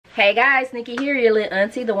Hey guys, Nikki here, your little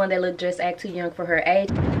auntie, the one that looked just act too young for her age.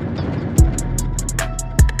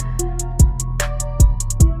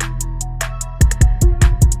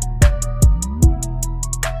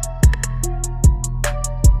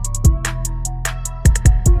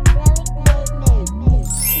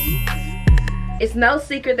 It's no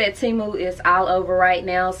secret that Temu is all over right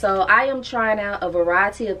now, so I am trying out a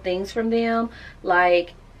variety of things from them,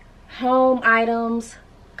 like home items,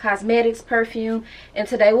 cosmetics, perfume, and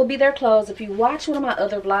today will be their clothes. If you watch one of my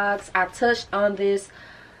other vlogs, I touched on this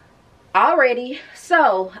already.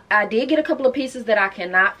 So I did get a couple of pieces that I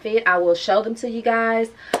cannot fit. I will show them to you guys.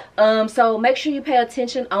 So make sure you pay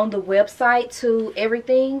attention on the website to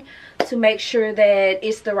everything to make sure that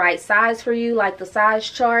it's the right size for you, like the size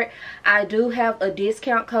chart. I do have a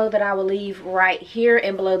discount code that I will leave right here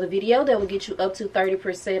and below the video that will get you up to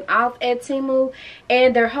 30% off at Temu,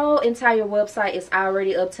 and their whole entire website is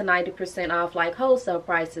already up to 90% off, like wholesale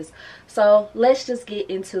prices. So let's just get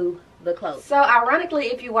into the clothes. So ironically,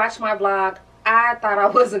 if you watch my vlog, I thought I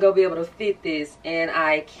wasn't gonna be able to fit this, and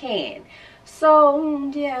I can.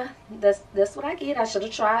 So yeah, that's what I get. I should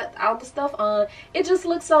have tried all the stuff on. It just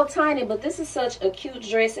looks so tiny, but this is such a cute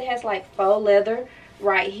dress. It has like faux leather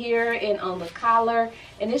right here and on the collar,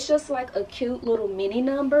 and it's just like a cute little mini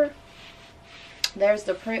number. There's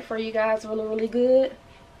the print for you guys, really good.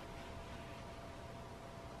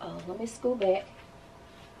 Oh, let me scoot back.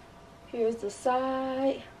 Here's the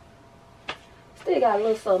side. Still got a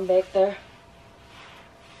little something back there.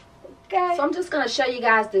 Okay, so I'm just gonna show you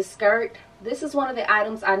guys this skirt. This is one of the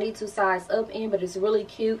items I need to size up in, but it's really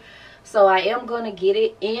cute, so I am gonna get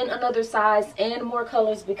it in another size and more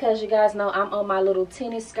colors because you guys know I'm on my little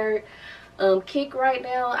tennis skirt kick right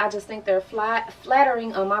now. I just think they're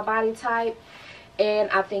flattering on my body type, and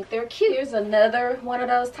I think they're cute. Here's another one of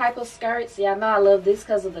those type of skirts. Yeah, I know I love this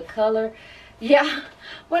because of the color. Yeah,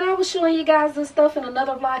 when I was showing you guys this stuff in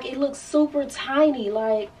another vlog, it looks super tiny,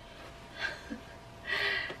 like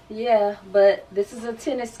yeah, but this is a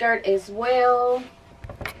tennis skirt as well.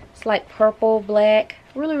 It's like purple, black,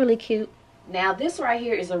 really cute. Now this right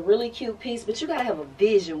here is a really cute piece, but you gotta have a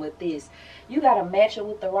vision with this. You gotta match it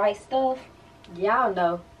with the right stuff. Y'all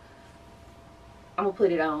know. I'm gonna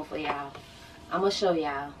put it on for y'all. I'm gonna show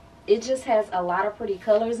y'all. It just has a lot of pretty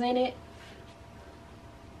colors in it.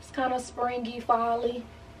 It's kind of springy, fall-y.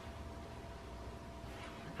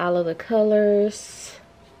 All of the colors.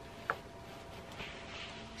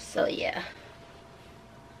 So yeah,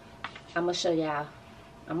 I'm gonna show y'all.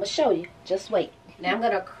 I'm gonna show you. Just wait. Now I'm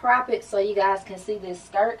gonna crop it so you guys can see this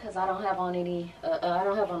skirt because I don't have on any. I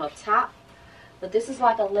don't have on a top. But this is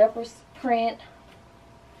like a leopard print,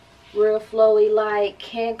 real flowy, like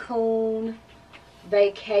Cancun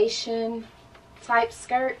vacation type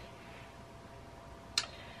skirt.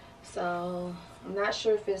 So I'm not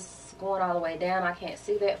sure if it's going all the way down. I can't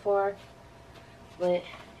see that far, but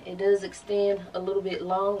it does extend a little bit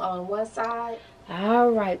long on one side.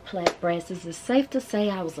 Alright, Plat Brasses, it's safe to say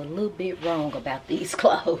I was a little bit wrong about these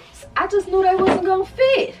clothes. I just knew they wasn't gonna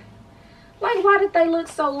fit. Like, why did they look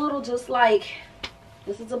so little? Just like,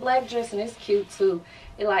 this is a black dress and it's cute too.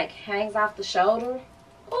 It like hangs off the shoulder.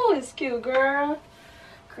 Oh, it's cute, girl.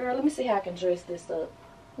 Girl, let me see how I can dress this up.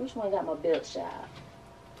 Which one got my belt shot?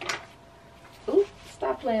 Ooh,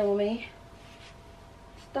 stop playing with me.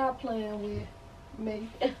 Stop playing with me.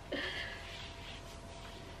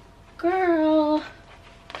 Girl,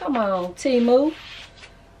 come on, Temu.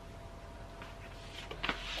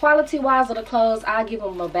 Quality wise of the clothes, I give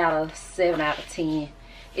them about a 7 out of 10.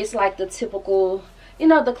 It's like the typical, you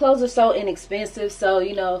know, the clothes are so inexpensive, so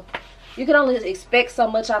you know you can only expect so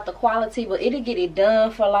much out the quality, but it'll get it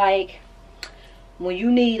done for like when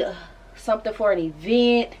you need something for an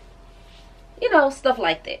event, you know, stuff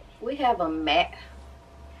like that. We have a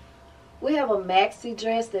maxi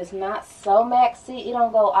dress that's not so maxi. It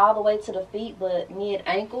don't go all the way to the feet, but mid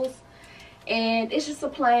ankles. And it's just a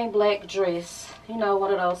plain black dress. You know,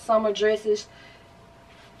 one of those summer dresses.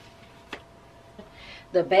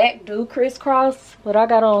 The back do crisscross, but I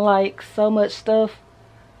got on like so much stuff.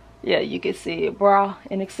 Yeah, you can see it, bra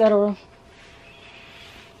and etc.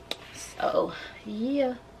 So,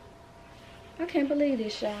 yeah. I can't believe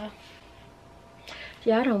this, y'all.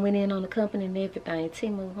 Yeah, I done went in on the company and everything.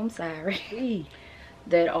 Temu, I'm sorry.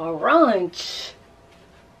 That orange.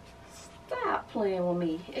 Stop playing with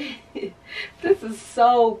me. This is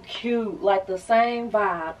so cute. Like the same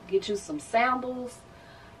vibe. Get you some sandals,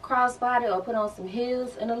 crossbody, or put on some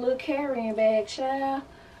heels and a little carrying bag, child.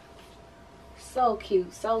 So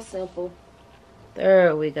cute. So simple.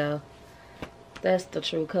 There we go. That's the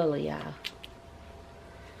true color, y'all.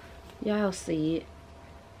 Y'all see it.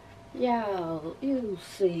 Y'all, you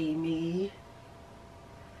see me.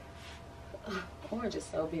 Orange is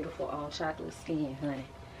so beautiful on chocolate skin, honey.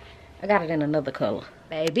 I got it in another color,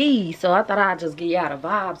 baby. So I thought I'd just get y'all the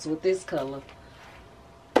vibes with this color.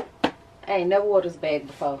 I ain't never wore this bag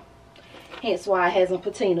before. Hence why it hasn't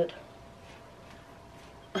patinaed.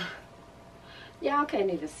 Y'all can't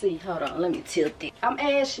even see. Hold on, let me tilt it. I'm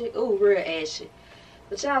ashy. Ooh, real ashy.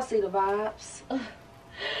 But y'all see the vibes.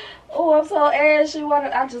 Oh, I'm so ashy.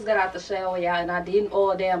 I just got out the shower, y'all, and I didn't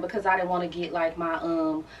oil down because I didn't want to get like my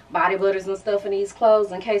body butters and stuff in these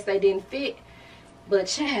clothes in case they didn't fit. But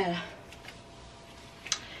child,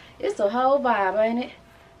 it's a whole vibe, ain't it?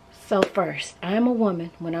 So first, I'm a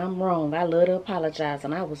woman. When I'm wrong, I love to apologize,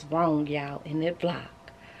 and I was wrong, y'all, in that vlog.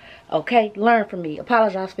 Okay, learn from me.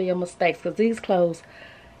 Apologize for your mistakes, because these clothes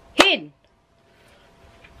hidden.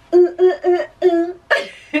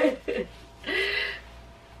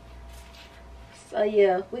 So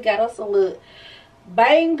yeah, we got us a little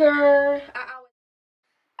banger.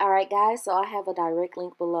 Alright guys, so I have a direct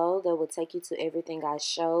link below that will take you to everything I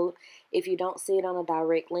showed. If you don't see it on a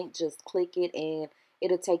direct link, just click it and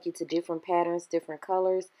it'll take you to different patterns, different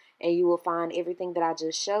colors, and you will find everything that I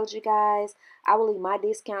just showed you guys. I will leave my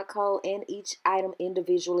discount code and each item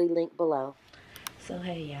individually linked below. So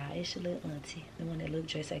hey y'all, it's your little auntie, the one that look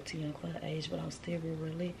just like too young for her age, but I'm still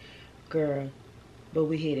really girl. But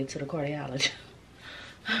we headed to the cardiologist.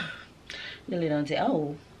 The little auntie,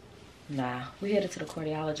 oh. Nah, we headed to the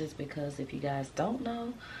cardiologist because if you guys don't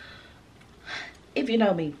know, if you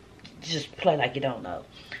know me, just play like you don't know.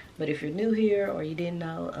 But if you're new here or you didn't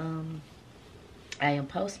know, I am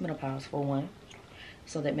postmenopause for one.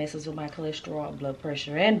 So that messes with my cholesterol, blood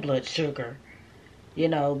pressure, and blood sugar. You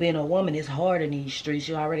know, being a woman is hard in these streets.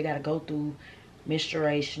 You already got to go through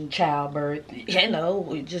menstruation, childbirth. You know,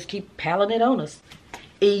 we just keep piling it on us.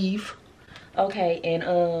 Eve. Okay, and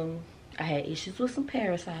I had issues with some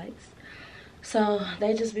parasites. So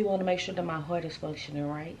they just be wanting to make sure that my heart is functioning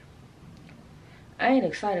right. I ain't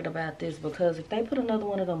excited about this because if they put another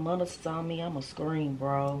one of them monitors on me, I'ma scream,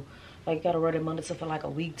 bro. Like, you gotta run that monitor for like a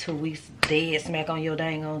week, 2 weeks, dead smack on your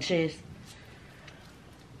dang on chest.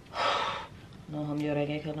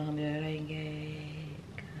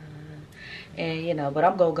 And you know, but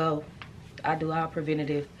I'm gonna go. I do all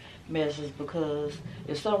preventative measures because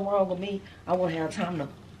if something wrong with me, I won't have time to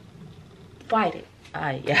fight it.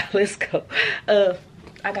 Alright, yeah, let's go.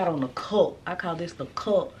 I got on a cult. I call this the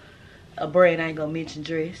cult. A brand I ain't gonna mention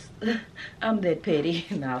dress. I'm that petty.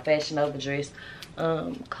 Nah, Fashion Over dress.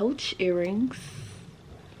 Coach earrings.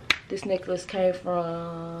 This necklace came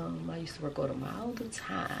from, I used to work on them all the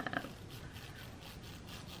time.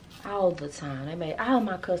 All the time. They made all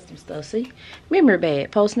my custom stuff. See? Memory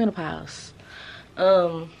bag. Postmenopause.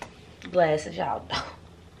 Glasses, y'all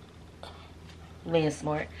know. Lens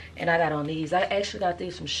Smart. And I got on these. I actually got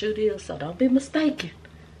these from Shoe Deal, so don't be mistaken.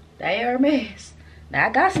 They Hermes. Now I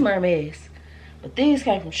got some Hermes, but these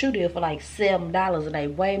came from Shoe Deal for like $7 and they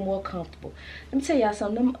way more comfortable. Let me tell y'all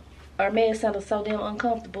something. Them Hermes sounded so damn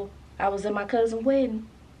uncomfortable. I was at my cousin's wedding.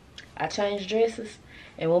 I changed dresses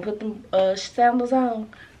and when I put them sandals on,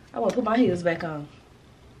 I want to put my heels back on.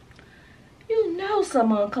 You know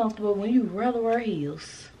something uncomfortable when you rather wear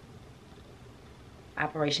heels.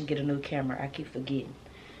 Operation Get a New Camera. I keep forgetting.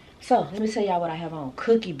 So let me tell y'all what I have on.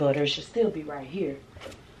 Cookie butter. It should still be right here.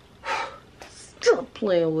 Still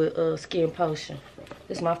playing with Skin Potion.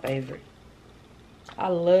 This is my favorite. I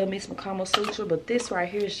love me some Kama Sutra, but this right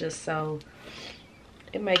here is just so,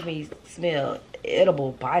 it make me smell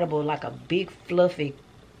edible, biteable, like a big fluffy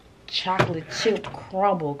chocolate chip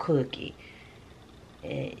crumble cookie.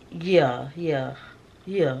 And yeah.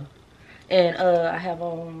 And I have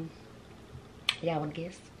on, y'all wanna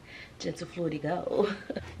guess? Gentle Fluidy Gold.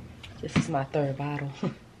 This is my 3rd bottle.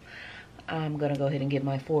 I'm gonna go ahead and get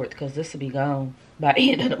my 4th because this will be gone by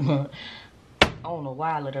the end of the month. I don't know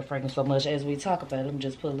why I love that fragrance so much. As we talk about it, let me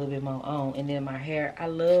just put a little bit more on. And then my hair, I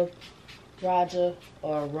love Raja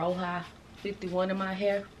or Roja 51 in my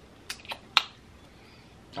hair.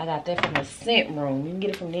 I got that from the scent room. You can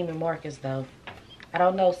get it from Neiman Marcus though. I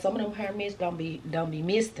don't know, some of them hair mists don't be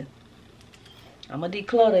misting. I'm gonna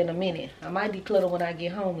declutter in a minute. I might declutter when I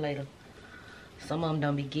get home later. Some of them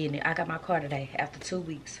don't be getting it. I got my car today after 2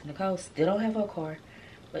 weeks. Nicole still don't have her car,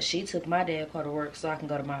 but she took my dad's car to work so I can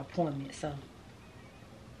go to my appointment. So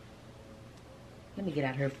let me get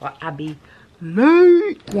out of here before I be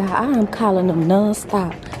late. Yeah, I am calling them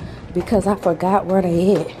non-stop because I forgot where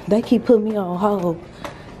they at. They keep putting me on hold.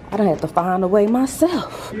 I don't have to find a way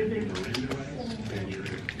myself.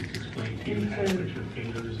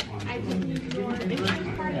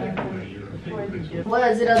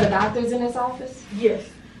 What, is it other doctors in this office? Yes.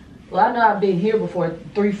 Well, I know I've been here before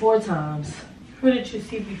 3-4 times. Who did you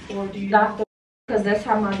see before? Do you Doctor, because that's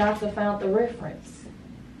how my doctor found the reference.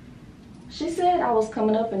 She said I was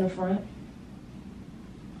coming up in the front.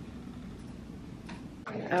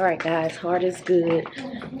 All right, guys, heart is good.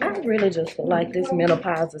 I really just feel like this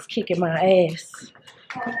menopause is kicking my ass.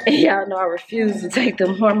 And y'all know I refuse to take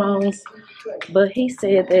them hormones. But he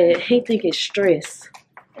said that he think it's stress.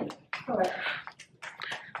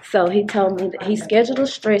 So he told me that he scheduled a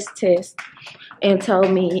stress test and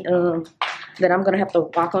told me that I'm going to have to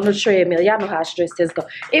walk on the treadmill. Y'all know how stress tests go.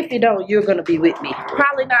 If you don't, you're going to be with me.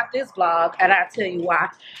 Probably not this vlog, and I'll tell you why.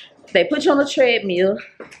 They put you on the treadmill,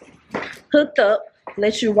 hooked up,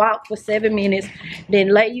 let you walk for 7 minutes, then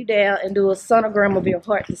lay you down and do a sonogram of your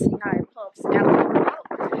heart to see how it pumps out of your mouth.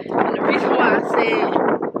 And the reason why I said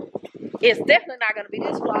it's definitely not going to be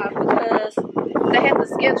this vlog because they have to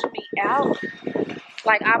schedule me out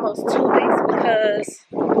like almost 2 weeks because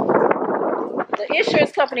the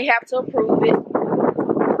insurance company have to approve it.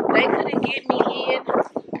 They couldn't get me in.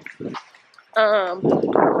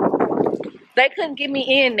 They couldn't get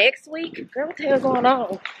me in next week. Girl, what the hell going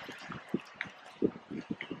on?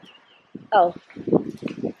 Oh,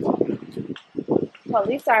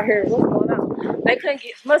 police out here. What's going on? They couldn't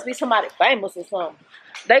get. Must be somebody famous or something.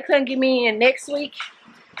 They couldn't get me in next week,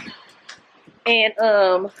 and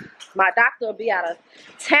my doctor will be out of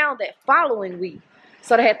town that following week.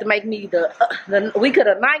 So they had to make me the week of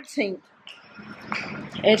the 19th.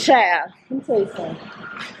 And child, let me tell you something.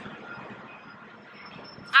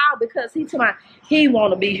 Oh, because he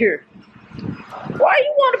want to be here. Why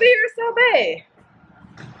you want to be here so bad?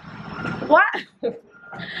 Why?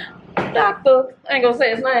 Doctor, I ain't gonna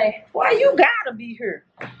say his name. Why you gotta be here?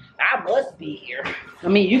 I must be here. I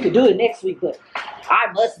mean, you could do it next week, but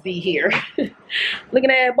I must be here. Look at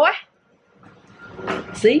that, boy.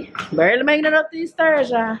 See? Barely making it up these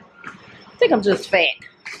stairs, y'all. I think I'm just fat.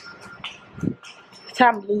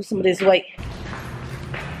 Time to lose some of this weight.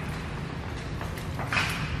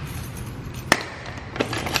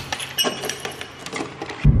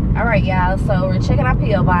 Alright, y'all. So we're checking our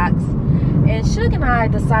P.O. box. And Suge and I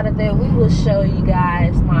decided that we will show you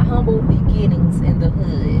guys my humble beginnings in the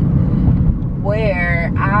hood.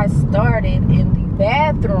 Where I started in the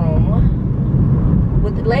bathroom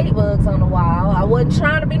with the ladybugs on the wall. I wasn't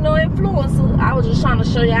trying to be no influencer. I was just trying to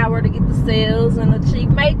show y'all where to get the sales and the cheap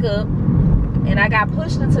makeup. And I got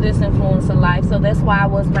pushed into this influencer life. So that's why I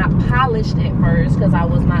was not polished at first. Because I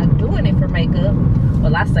was not doing it for makeup.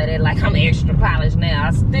 Well, I say that like I'm extra polished now.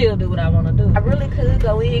 I still do what I want to do. I really could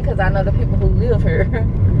go in because I know the people who live here.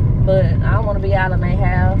 But I don't want to be out in their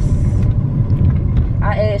house.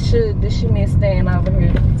 I asked Suge, did she miss staying over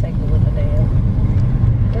here? Let me take a look at that.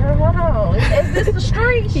 Girl, hold on. Is this the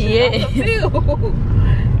street? Yeah.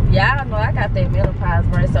 Y'all know I got that menopause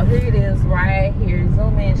brain. So here it is right here.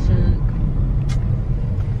 Zoom in, Suge.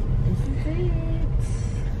 This is it.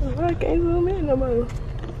 Oh, I can't zoom in no more.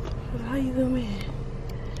 How you zoom in?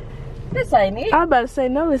 This ain't it. I was about to say,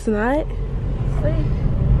 no, it's not. See?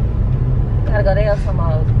 Gotta go down some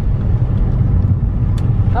more.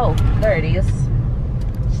 Oh, there it is.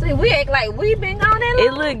 See, we act like we been on that long.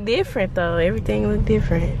 It looked different, though. Everything looked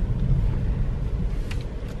different.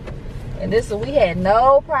 And we had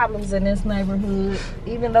no problems in this neighborhood,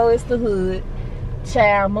 even though it's the hood.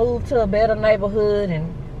 Child moved to a better neighborhood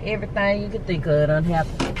and everything you could think of done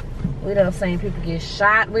happened. We done seen people get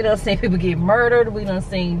shot. We done seen people get murdered. We done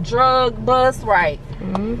seen drug busts, right?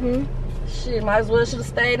 Mm-hmm. Shit, might as well should have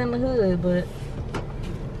stayed in the hood, but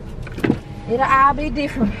it'll all be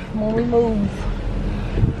different when we move.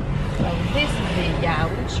 So this is it, y'all.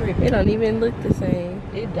 We tripping. It don't even look the same.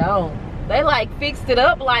 It don't. They like fixed it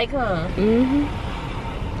up like, huh? Mm-hmm.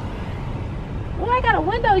 Well, I got a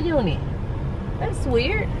window unit. That's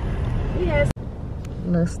weird. We had a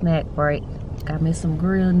little snack break. Got me some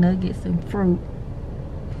grilled nuggets and fruit.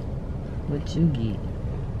 What you get?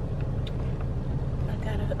 I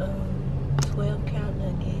got a 12-count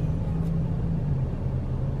nugget.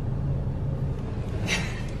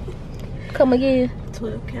 Come again.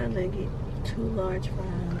 12-count nugget, 2 large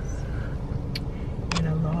fries, and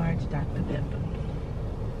a large Dr. Pepper.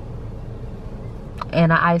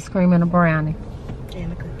 And an ice cream and a brownie.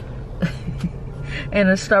 And a cookie. And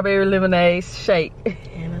a strawberry lemonade shake.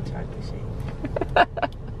 And a chocolate shake.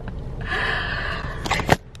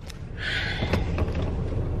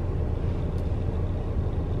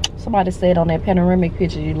 Somebody said on that panoramic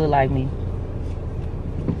picture you look like me.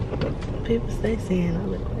 People stay saying I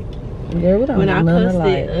look like you. Yeah, we don't when I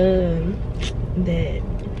posted that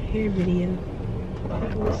hair video,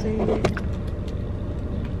 people were saying that.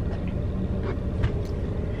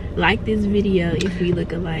 Like this video if we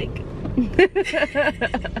look alike.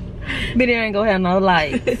 Video ain't gonna have no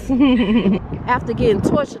likes. After getting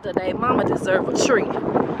tortured today, mama deserve a treat.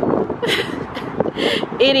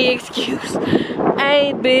 Any excuse. I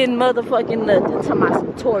ain't been motherfucking nothing to my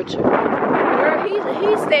some torture. Girl, he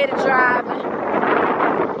steady driving.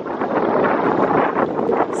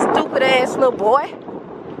 Stupid ass little boy.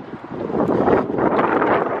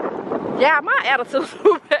 Yeah, my attitude's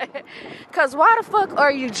so bad. Cause why the fuck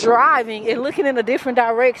are you driving and looking in a different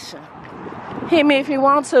direction? Hit me if you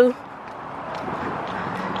want to.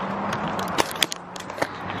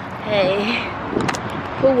 Hey,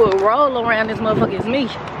 who would roll around this motherfucker is me.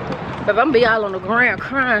 But I'm gonna be all on the ground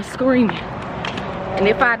crying, screaming. And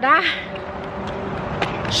if I die,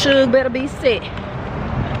 Suge better be set.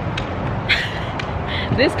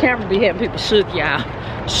 This camera be having people shook, y'all.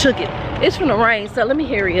 Shook it. It's from the rain, so let me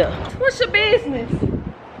hurry up. What's your business?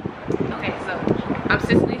 Okay, so I'm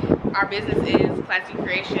Cicely. Our business is Classy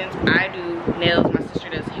Creations. I do nails. My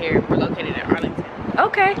sister does hair. We're located in Arlington.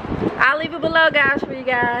 Okay. I'll leave it below, guys, for you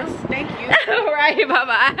guys. Thank you. All right,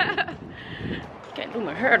 bye-bye. Can't do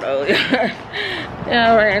my hair, though.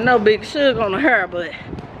 Yeah, ain't no big sugar on the hair, but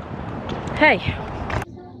hey.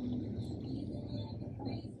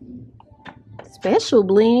 Special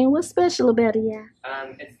blend? What's special about it, yeah?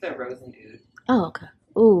 It's the rose and oud. Oh, okay.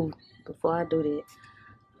 Ooh, before I do that,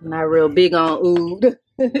 I'm not real big on oud.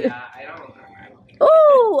 I don't.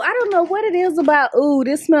 Ooh, I don't know what it is about oud.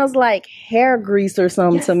 It smells like hair grease or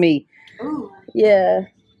something to me. Ooh. Yeah.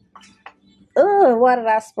 Ugh, why did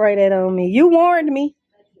I spray that on me? You warned me.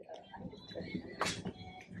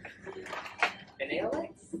 Vanilla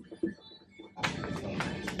X?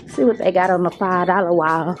 See what they got on the $5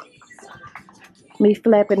 wall. Me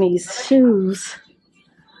flapping these shoes.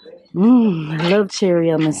 I love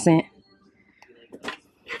cherry on the scent.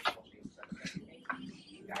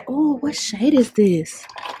 Oh, what shade is this?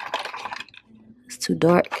 It's too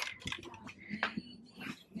dark.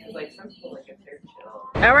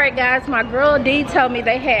 Alright guys, my girl D told me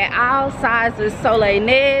they had all sizes Soleil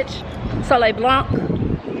Neige, Soleil Blanc,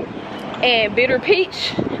 and Bitter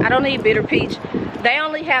Peach. I don't need Bitter Peach. They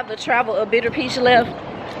only have the travel of Bitter Peach left.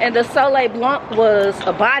 And the Soleil Blanc was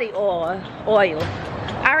a body oil.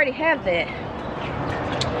 I already have that.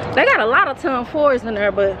 They got a lot of Tom Fords in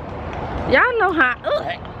there, but y'all know how,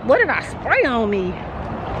 what did I spray on me?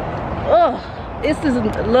 Ugh, this is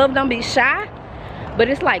Love Don't Be Shy, but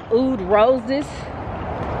it's like oud roses.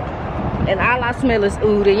 And all I smell is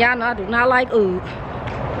oud, and y'all know I do not like oud.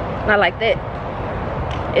 Not like that.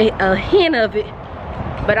 A hint of it,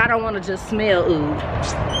 but I don't want to just smell oud.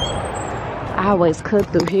 I always cut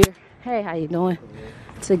through here. Hey, how you doing?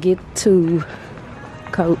 To get to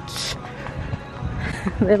Coach.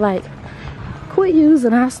 They're like, quit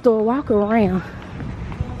using our store, walk around.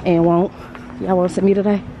 And won't. Y'all want to see me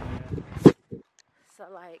today? So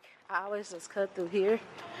like, I always just cut through here.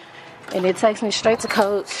 And it takes me straight to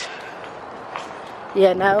Coach.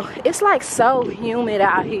 Yeah, no, it's like so humid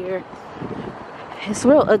out here. It's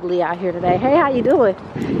real ugly out here today. Hey, how you doing?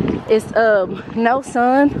 It's no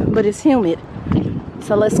sun, but it's humid.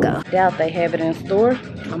 So let's go. Doubt they have it in store.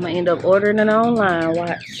 I'm gonna end up ordering it online.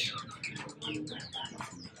 Watch.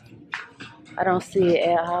 I don't see it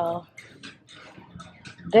at all.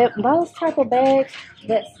 Those type of bags,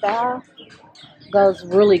 that style, goes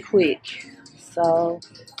really quick. So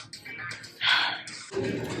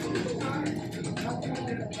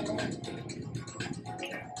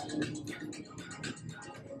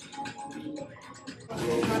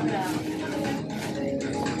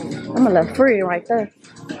I'm a little free right there.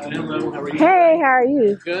 Hello, how are you? Hey, how are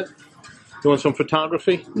you? Good. You want some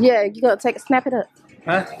photography? Yeah, you gonna snap it up.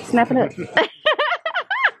 Huh? Snap it up.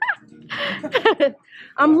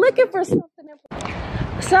 I'm looking for something.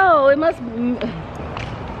 So it must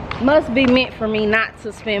be meant for me not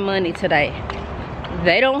to spend money today.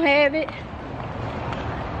 They don't have it.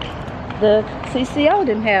 The CCO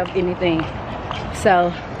didn't have anything.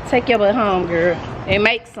 So take your butt home, girl, and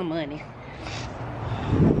make some money.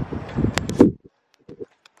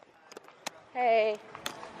 Hey.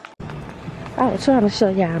 I was trying to show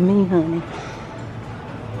y'all me, honey.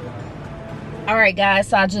 Alright guys,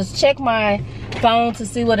 so I just checked my phone to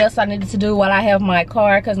see what else I needed to do while I have my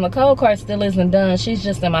car, because Nicole's car still isn't done. She's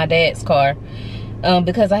just in my dad's car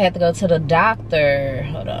because I had to go to the doctor.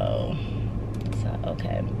 Hold on. So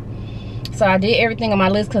okay, so I did everything on my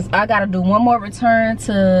list because I gotta do one more return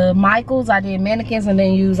to Michael's. I did mannequins and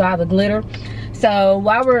then use all the glitter. So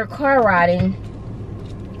while we were car riding,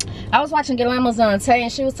 I was watching Guillermo's on Tay,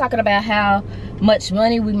 and she was talking about how much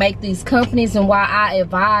money we make these companies, and why I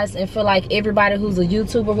advise and feel like everybody who's a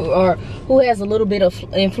YouTuber or who has a little bit of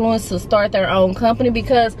influence to start their own company,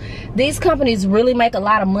 because these companies really make a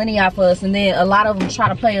lot of money off of us, and then a lot of them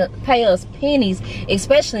try to pay us pennies,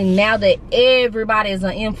 especially now that everybody is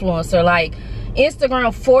an influencer. Like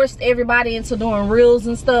Instagram forced everybody into doing reels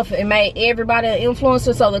and stuff and made everybody an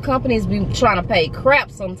influencer, so the companies be trying to pay crap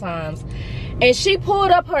sometimes. And she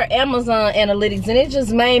pulled up her Amazon analytics, and it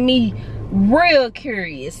just made me real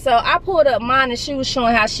curious. So I pulled up mine, and she was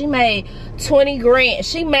showing how she made 20 grand.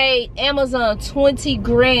 She made Amazon 20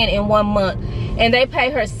 grand in 1 month, and they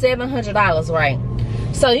pay her $700, right?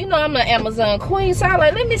 So you know I'm an Amazon queen, so I'm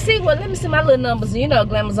like, let me see my little numbers. You know,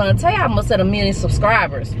 Amazon tell you I must have 1 million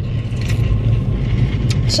subscribers.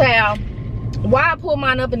 Child, why I pull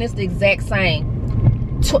mine up and it's the exact same.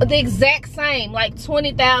 The exact same, like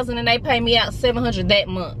 20,000, and they pay me out 700 that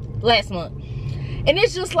month, last month. And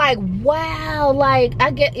it's just like, wow, like,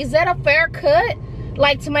 I get, is that a fair cut?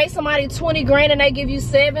 Like, to make somebody 20 grand and they give you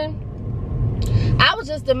 7? I was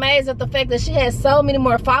just amazed at the fact that she has so many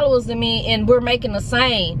more followers than me, and we're making the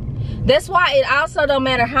same. That's why it also don't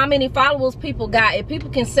matter how many followers people got. If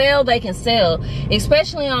people can sell, they can sell,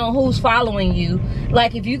 especially on who's following you.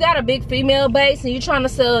 Like, if you got a big female base and you're trying to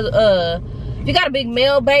sell, if you got a big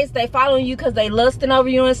male base, they following you because they lusting over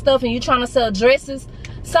you and stuff, and you trying to sell dresses.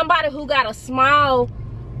 Somebody who got a small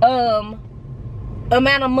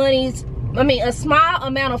amount of monies, I mean a small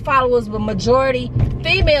amount of followers, but majority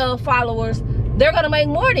female followers, they're gonna make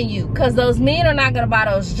more than you, because those men are not gonna buy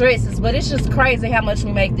those dresses. But it's just crazy how much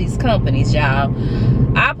we make these companies, y'all.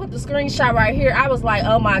 I put the screenshot right here. I was like,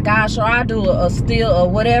 oh my gosh, or I do a steal or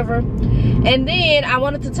whatever. And then I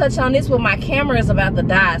wanted to touch on this, with my camera is about to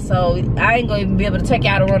die, so I ain't gonna even be able to take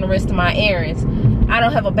out and run the rest of my errands. I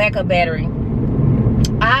don't have a backup battery.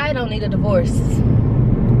 I don't need a divorce.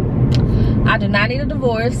 I do not need a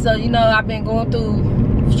divorce. So, you know, I've been going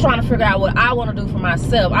through trying to figure out what I want to do for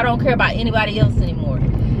myself. I don't care about anybody else anymore.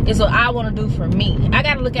 It's what I want to do for me. I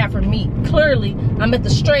got to look out for me. Clearly, I'm at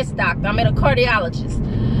the stress doctor. I'm at a cardiologist.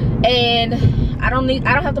 And I don't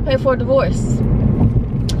have to pay for a divorce.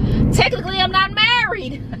 Technically, I'm not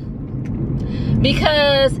married.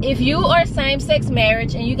 Because if you are same-sex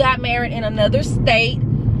marriage and you got married in another state,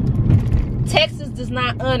 Texas does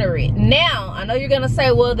not honor it. Now, I know you're gonna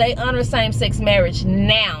say, well, they honor same-sex marriage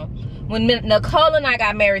now. When Nicole and I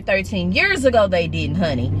got married 13 years ago, they didn't,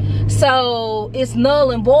 honey. So it's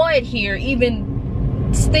null and void here, even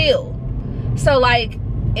still. So, like,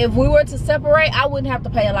 if we were to separate, I wouldn't have to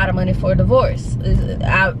pay a lot of money for a divorce.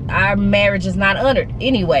 Our marriage is not honored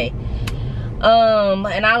anyway.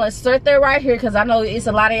 And I'll insert that right here, because I know it's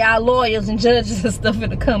a lot of y'all lawyers and judges and stuff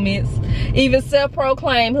in the comments, even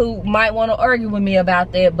self-proclaimed, who might want to argue with me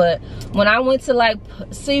about that. But when I went to like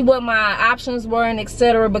see what my options were and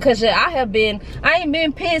etc., because yeah, I ain't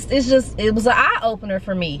been pissed. It's just, it was an eye-opener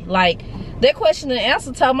for me. Like, that question and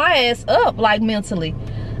answer tore my ass up, like, mentally.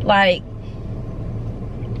 Like,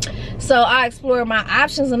 so I explored my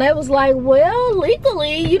options, and they was like, well,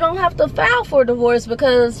 legally you don't have to file for a divorce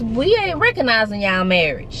because we ain't recognizing y'all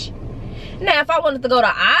marriage. Now, if I wanted to go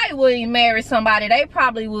to Iowa and marry somebody, they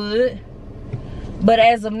probably would. But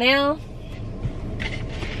as of now,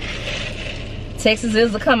 Texas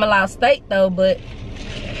is a common law state though, but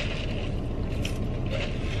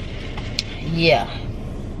yeah.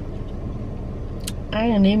 I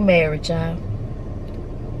ain't even married, y'all.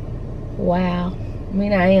 Wow. I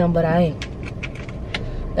mean, I am, but I ain't.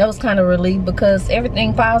 That was kind of relief, because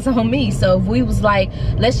everything falls on me. So if we was like,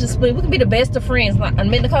 let's just split, we can be the best of friends. I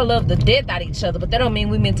meant to call love the death out of each other, but that don't mean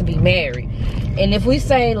we meant to be married. And if we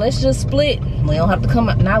say, let's just split, we don't have to come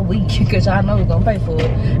out, not we, because y'all know we're gonna pay for it.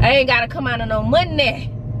 I ain't gotta come out of no money.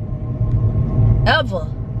 Ever.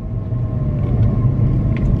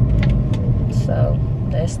 So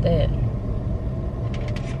that's that.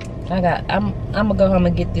 I'm gonna go home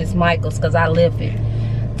and get this Michael's, because I left it.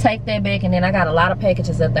 Take that back, and then I got a lot of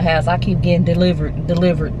packages at the house. I keep getting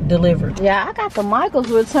delivered. Yeah, I got the Michael's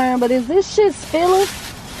return, but is this shit spilling?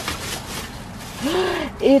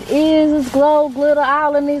 It is. It's glow glitter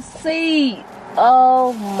all in this seat.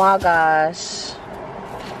 Oh my gosh.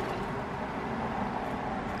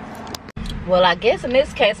 Well, I guess in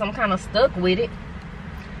this case I'm kind of stuck with it.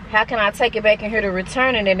 How can I take it back in here to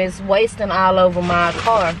return it, and it's wasting all over my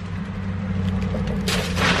car?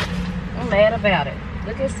 I'm mad about it.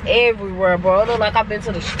 Look, it's everywhere, bro. It look like I've been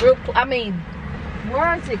to the strip club. I mean,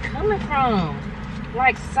 where is it coming from?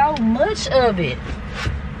 Like, so much of it.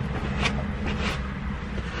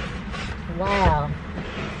 Wow.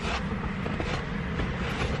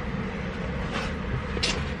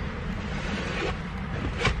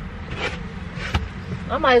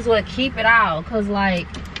 I might as well keep it all, cause like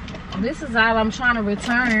this is all I'm trying to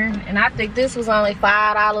return, and I think this was only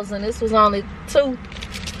 $5 and this was only $2.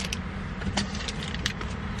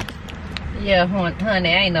 Yeah, honey,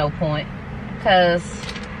 ain't no point, cause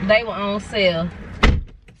they were on sale,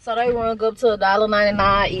 so they run up to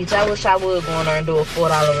 $1.99 each. I wish I would go in there and do a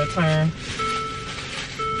 $4 return.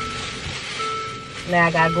 Now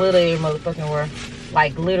I got glitter every motherfucking where,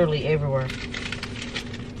 like literally everywhere.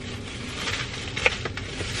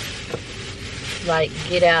 Like,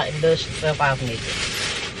 get out and dust yourself off,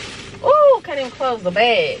 nigga. Ooh, can't even close the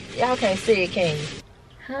bag. Y'all can't see it, can you?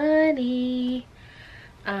 Honey,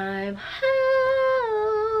 I'm home.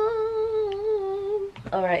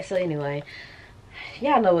 Alright, so anyway,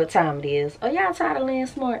 y'all know what time it is. Are y'all tired of Lynn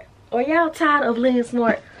Smart? Are y'all tired of Lynn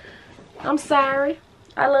Smart? I'm sorry.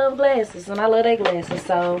 I love glasses, and I love their glasses,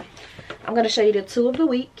 so I'm going to show you the 2 of the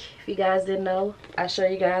week. If you guys didn't know, I show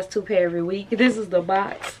you guys 2 pair every week. This is the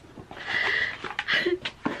box.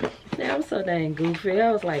 Yeah, I'm so dang goofy.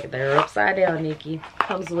 I was like, they're upside down, Nikki.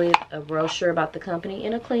 Comes with a brochure about the company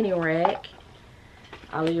and a cleaning rack.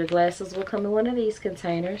 All of your glasses will come in one of these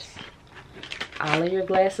containers. All of your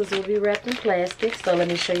glasses will be wrapped in plastic. So let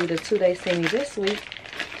me show you the 2 they sent me this week.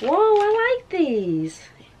 Whoa, I like these.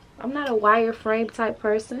 I'm not a wireframe type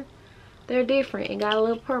person. They're different and got a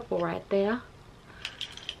little purple right there.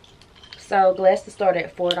 So glasses start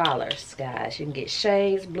at $4, guys. You can get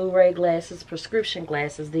shades, Blu-ray glasses, prescription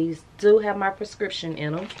glasses. These do have my prescription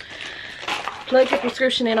in them. Plug your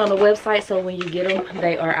prescription in on the website, so when you get them,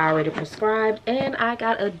 they are already prescribed. And I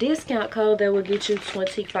got a discount code that will get you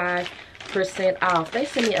 25% off. They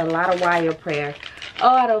sent me a lot of wire prayer.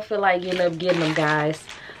 Oh, I don't feel like getting them, guys.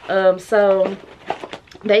 So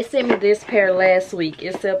they sent me this pair last week,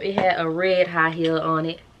 except it had a red high heel on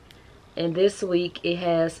it. And this week it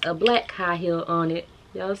has a black high heel on it.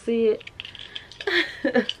 Y'all see it?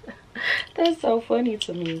 That's so funny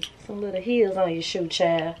to me. Some little heels on your shoe,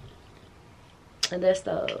 child. And that's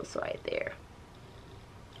those right there.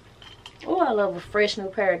 Oh, I love a fresh new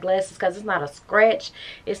pair of glasses because it's not a scratch,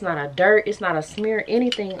 it's not a dirt, it's not a smear,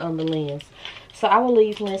 anything on the lens. So I will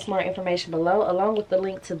leave Lynn Smart information below along with the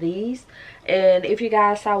link to these. And if you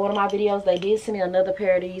guys saw one of my videos, they did send me another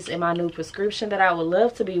pair of these in my new prescription that I would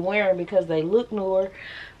love to be wearing because they look newer.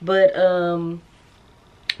 But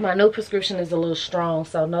my new prescription is a little strong,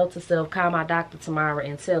 so note to self, call my doctor tomorrow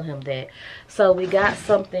and tell him that. So we got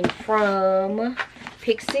something from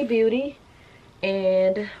Pixie Beauty.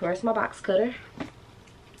 And where's my box cutter?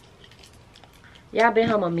 Y'all been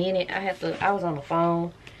home a minute. I was on the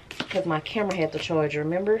phone because my camera had the charge.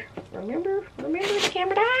 Remember the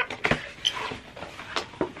camera died?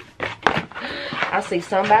 I see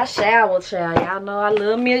something about shower, child. Y'all know I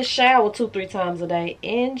love me a shower 2-3 times a day.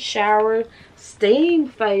 In shower steam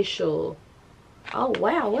facial. Oh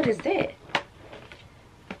wow, what is that?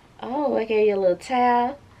 Oh, okay, your little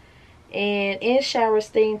towel. And in shower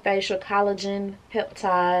steam facial collagen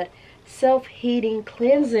peptide self-heating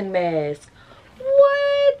cleansing mask.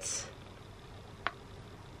 What?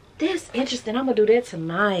 That's interesting. I'm gonna do that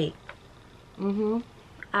tonight.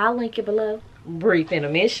 I'll link it below. Brief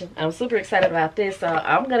intermission. I'm super excited about this, so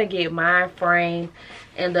I'm gonna get mine framed,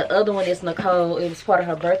 and the other one is Nicole. It was part of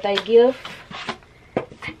her birthday gift.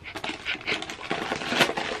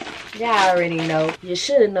 Y'all already know. You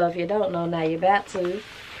should know. If you don't know, now you're about to.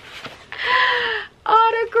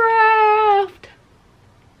 Autographed.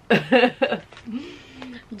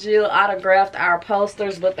 Jill autographed our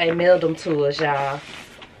posters, but they mailed them to us, y'all.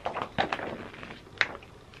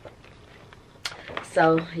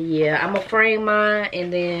 So yeah, I'm gonna frame mine,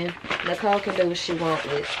 and then Nicole can do what she wants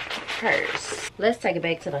with hers. Let's take it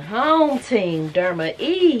back to the home team, Derma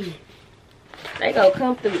E. They gonna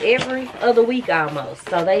come through every other week almost.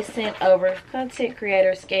 So they sent over content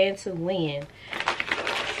creator scan to win.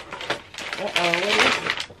 What is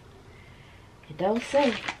it? It don't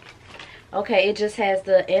say. Okay, it just has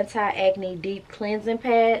the anti-acne deep cleansing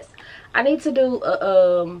pads. I need to do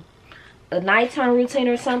a nighttime routine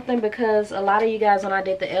or something, because a lot of you guys, when I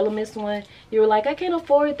did the Elements one, you were like, I can't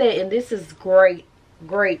afford that, and this is great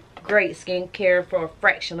skincare for a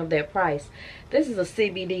fraction of that price. This is a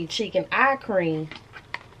CBD cheek and eye cream.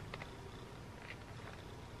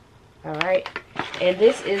 All right, and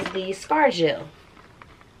this is the scar gel.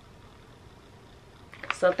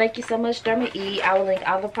 So thank you so much, Derma E. I will link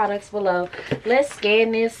all the products below. Let's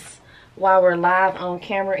scan this while we're live on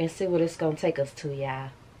camera and see what it's gonna take us to,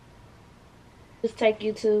 y'all. Just take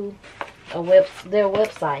you to their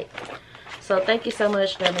website. So thank you so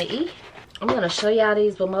much, Derma E. I'm gonna show y'all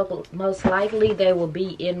these, but most likely they will be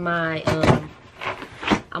in my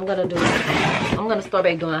I'm I'm gonna start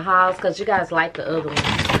back doing hauls because you guys like the other ones.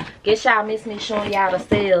 Guess y'all miss me showing y'all the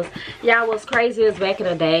sales. Y'all, what's crazy is back in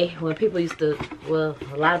the day when people used to, well,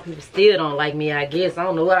 a lot of people still don't like me, I guess. I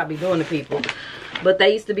don't know what I be doing to people. But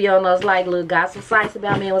they used to be on those like little gossip sites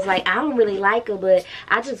about me and was like, I don't really like her, but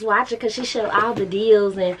I just watch her because she show all the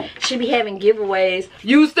deals and she be having giveaways.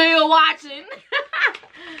 You still watching?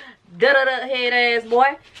 Da-da-da, head ass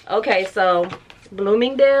boy. Okay, so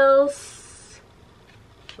Bloomingdale's,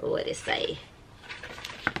 what it say?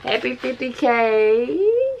 Happy 50K.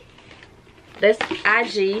 That's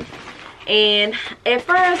IG. And at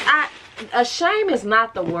first, ashamed is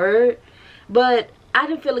not the word, but I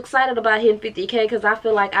didn't feel excited about hitting 50K because I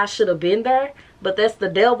feel like I should have been there. But that's the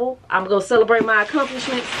devil. I'm going to celebrate my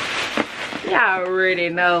accomplishments. Y'all already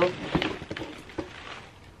know.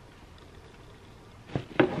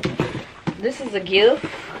 This is a gift.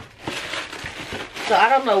 So I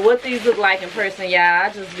don't know what these look like in person, y'all. I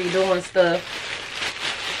just be doing stuff.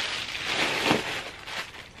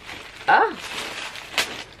 Oh.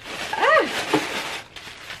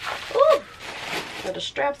 Ooh. So the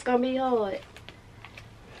strap's gonna be hard.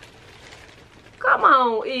 Come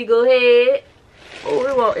on, eagle head.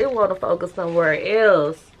 Oh, it want to focus somewhere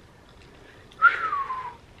else.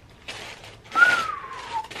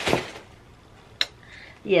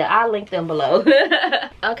 Yeah, I'll link them below.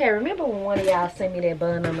 Okay, remember when one of y'all sent me that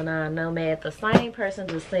bun number 9 Nomad? The same person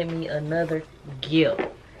just sent me another gift.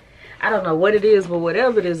 I don't know what it is, but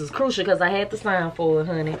whatever it is crucial because I had to sign for it,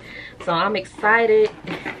 honey. So I'm excited.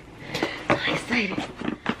 I'm excited.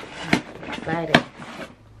 I'm excited.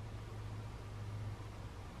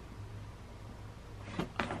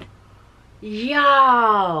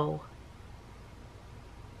 Y'all.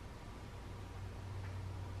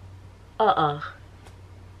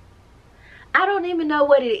 I don't even know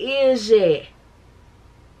what it is yet.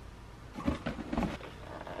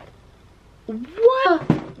 What?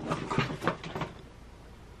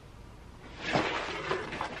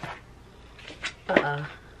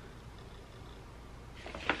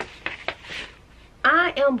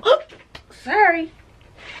 I am sorry.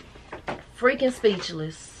 Freaking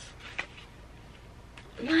speechless.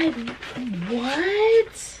 Like,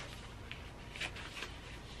 what?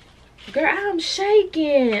 Girl, I'm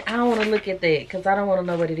shaking. I don't want to look at that because I don't want to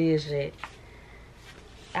know what it is yet.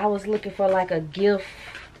 I was looking for like a gift.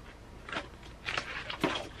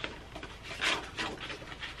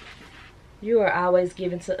 You are always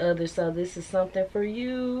giving to others, so this is something for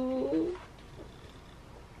you.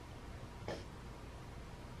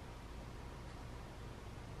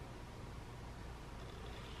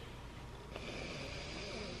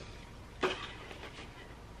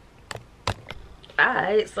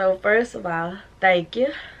 Alright, so first of all, thank you.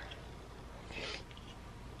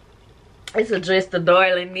 It's addressed to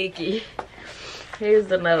darling Nikki. Here's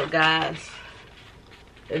the note, guys.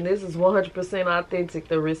 And this is 100% authentic.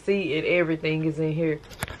 The receipt and everything is in here.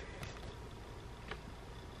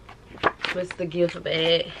 What's the gift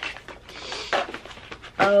bag?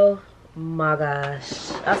 Oh my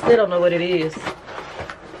gosh. I still don't know what it is.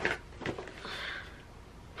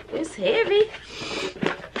 It's heavy.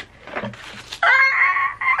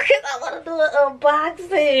 Because I want to do an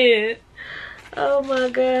unboxing. Oh my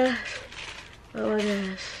gosh. Oh my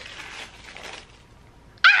gosh.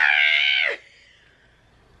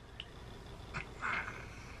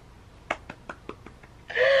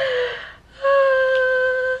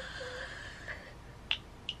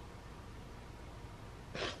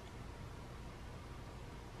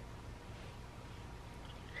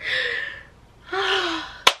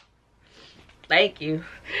 Thank you.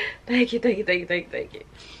 Thank you, thank you, thank you, thank you, thank you.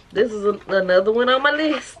 This is another one on my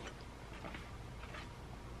list.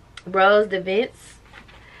 Rose DeVince.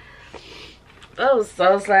 I'm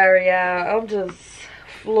so sorry, y'all. I'm just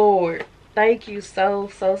floored. Thank you so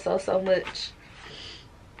much.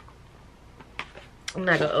 I'm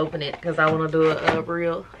not gonna open it because I want to do a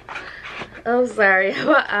reel. I'm sorry.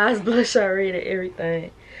 My eyes blush already and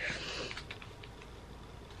everything.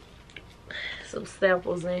 Some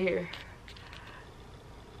samples in here.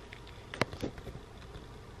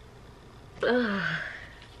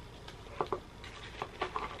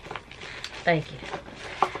 Thank you.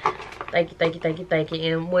 Thank you, thank you, thank you, thank you.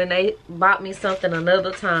 And when they bought me something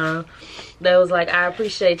another time, they was like, I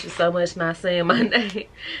appreciate you so much not saying my name.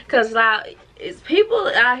 Because it's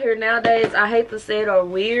people out here nowadays, I hate to say it, are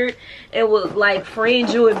weird and would like friend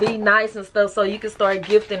you and be nice and stuff so you can start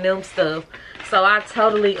gifting them stuff. So I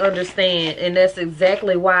totally understand, and that's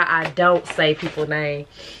exactly why I don't say people's name.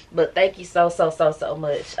 But thank you so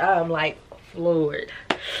much. I'm like floored.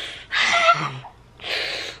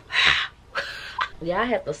 Yeah, I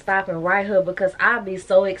have to stop and write her because I'd be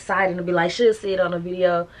so excited to be like, she'll see it on the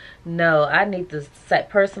video. No, I need to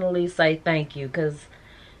personally say thank you, because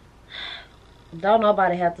don't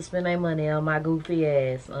nobody have to spend their money on my goofy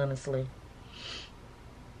ass, honestly.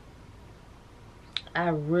 I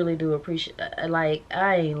really do appreciate, like,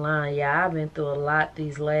 I ain't lying, yeah, I've been through a lot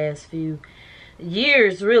these last few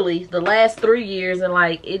years, really, the last 3 years, and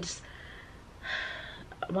like, it's,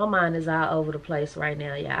 my mind is all over the place right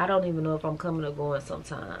now, yeah. I don't even know if I'm coming or going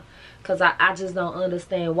sometime, because I just don't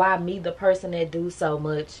understand why me, the person that do so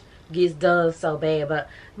much, gets done so bad. But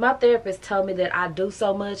my therapist told me that I do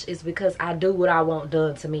so much is because I do what I want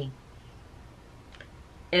done to me.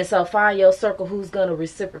 And so find your circle who's gonna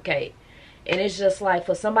reciprocate. And it's just like,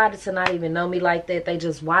 for somebody to not even know me like that, they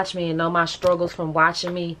just watch me and know my struggles from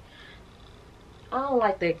watching me. I don't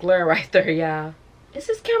like that glare right there, y'all. Is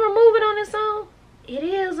this camera moving on its own? It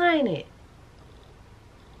is, ain't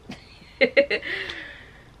it?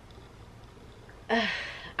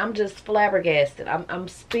 I'm just flabbergasted. I'm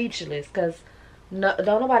speechless, because don't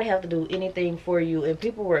nobody have to do anything for you, and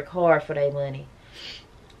people work hard for their money.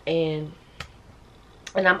 And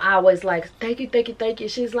I'm always like, thank you, thank you, thank you.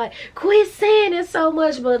 She's like, quit saying it so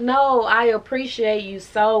much. But no, I appreciate you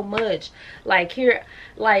so much. Like, here,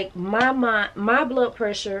 like, my blood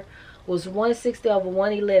pressure was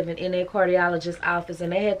 160/111 in their cardiologist's office,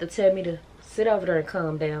 and they had to tell me to sit over there and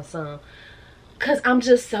calm down some, because I'm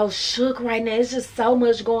just so shook right now. It's just so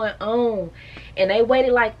much going on. And they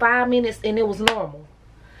waited like 5 minutes and it was normal.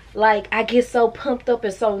 Like, I get so pumped up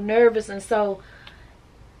and so nervous, and so,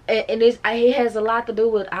 and it has a lot to do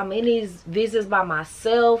with, I'm in these visits by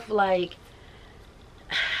myself. Like,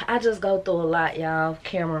 I just go through a lot, y'all,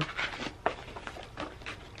 camera.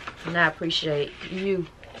 And I appreciate you.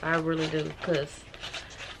 I really do, because,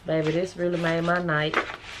 baby, this really made my night.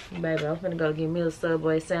 Baby, I'm finna go get me a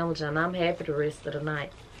Subway sandwich, and I'm happy the rest of the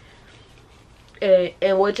night.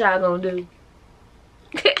 And what y'all gonna do?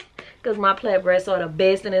 Because my plat breasts are the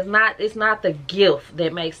best, and it's not the gift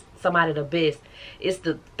that makes somebody the best. It's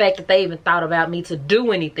the fact that they even thought about me to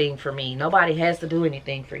do anything for me. Nobody has to do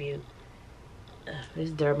anything for you. It's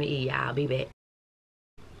Dermy E, y'all. Be back.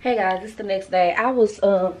 Hey guys, it's the next day. I was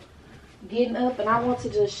getting up, and I want to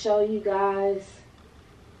just show you guys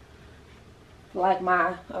like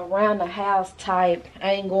my around the house type.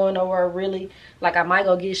 I ain't going nowhere really. Like, I might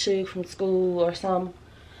go get Suge from school or something.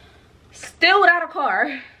 Still without a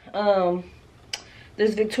car.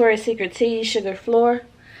 This Victoria's Secret TEASE Sugar FLEUR.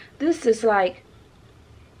 This is like,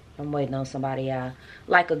 I'm waiting on somebody, y'all.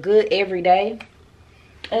 Like a good everyday.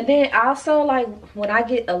 And then also, like, when I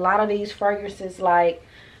get a lot of these fragrances like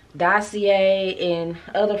Dossier and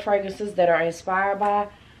other fragrances that are inspired by,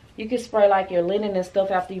 you can spray like your linen and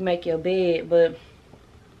stuff after you make your bed. But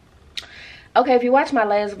okay, if you watch my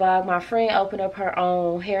last vlog, my friend opened up her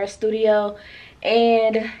own hair studio,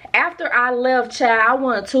 and after I left, child, I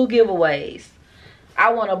won 2 giveaways.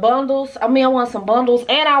 I won I won some bundles,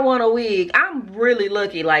 and I won a wig. I'm really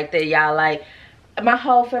lucky like that, y'all. Like, my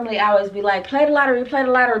whole family always be like, play the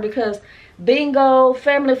lottery, because bingo,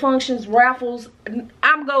 family functions, raffles,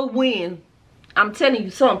 I'm gonna win. I'm telling you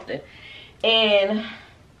something. And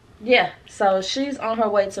yeah, so she's on her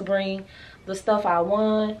way to bring the stuff I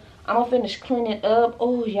won. I'm gonna finish cleaning up.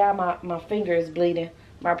 Oh yeah, my finger is bleeding.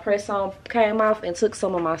 My press-on came off and took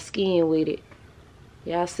some of my skin with it.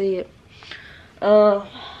 Y'all see it?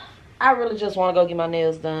 I really just want to go get my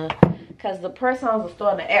nails done, because the press-ons are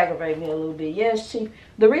starting to aggravate me a little bit. Yeah, it's cheap.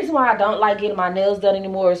 The reason why I don't like getting my nails done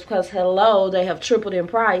anymore is because, hello, they have tripled in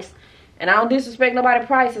price. And I don't disrespect nobody's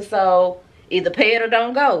prices, so either pay it or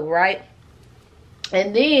don't go, right?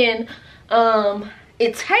 And then,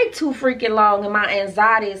 it takes too freaking long, and my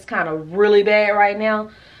anxiety is kind of really bad right now.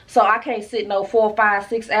 So I can't sit no 4, 5,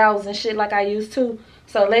 6 hours and shit like I used to.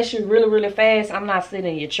 So unless you're really, really fast, I'm not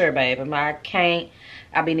sitting in your chair, baby. I can't.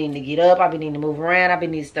 I be needing to get up. I be needing to move around. I be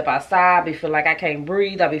needing to step outside. I be feel like I can't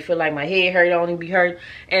breathe. I be feel like my head hurt. I don't even be hurt.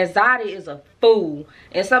 Anxiety is a fool.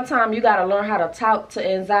 And sometimes you got to learn how to talk to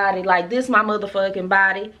anxiety. Like, this my motherfucking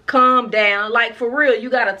body. Calm down. Like, for real, you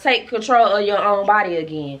got to take control of your own body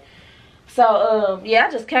again. So, yeah,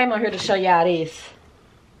 I just came on here to show y'all this.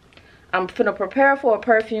 I'm finna prepare for a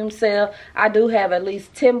perfume sale. I do have at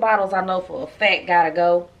least 10 bottles I know for a fact gotta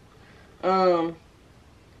go.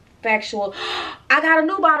 Factual. I got a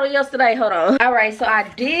new bottle yesterday. Hold on. Alright, so I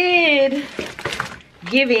did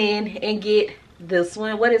give in and get this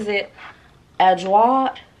one. What is it?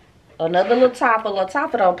 Adroit. Another Lattafa.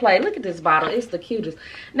 Lattafa don't play. Look at this bottle. It's the cutest.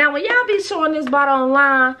 Now, when y'all be showing this bottle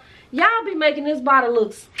online, y'all be making this bottle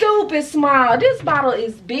look stupid small. This bottle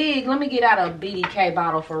is big. Let me get out a BDK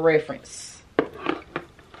bottle for reference.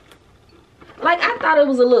 Like, I thought it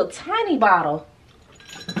was a little tiny bottle.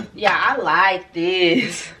 Yeah, I like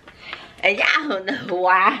this. And y'all don't know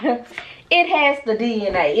why. It has the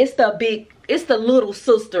DNA. It's the little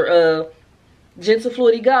sister of Gentle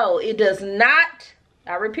Fluidity Gold. It does not,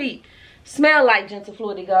 I repeat, smell like Gentle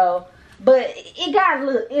Fluidity Gold. But it got a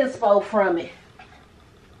little inspo from it.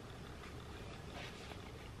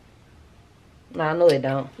 No, I know it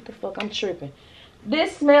don't. What the fuck, I'm tripping.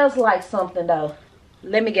 This smells like something though.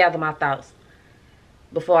 Let me gather my thoughts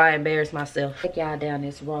before I embarrass myself. Take y'all down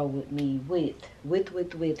this road with me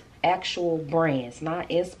with actual brands, not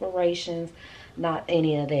inspirations, not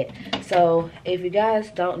any of that. So if you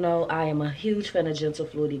guys don't know, I am a huge fan of Gentle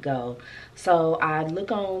Fluidity Gold. So I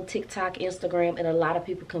look on TikTok, Instagram, and a lot of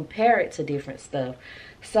people compare it to different stuff.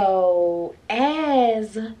 So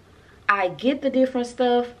as I get the different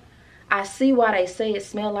stuff, I see why they say it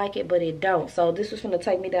smell like it, but it don't. So this was gonna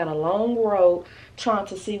take me down a long road trying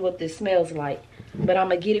to see what this smells like. But I'm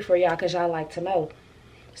gonna get it for y'all because y'all like to know.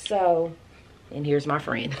 So, and here's my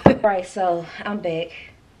friend. Right, so I'm back.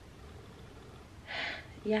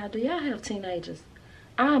 Yeah, do y'all have teenagers?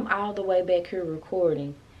 I'm all the way back here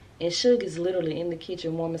recording, and Suge is literally in the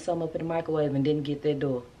kitchen warming something up in the microwave and didn't get that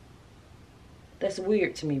door. That's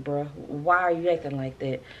weird to me, bro. Why are you acting like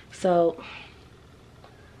that? So,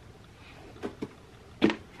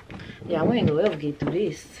 yeah, we ain't gonna ever get through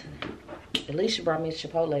this. At least she brought me a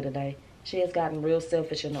Chipotle today. She has gotten real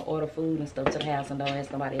selfish and to order food and stuff to the house and don't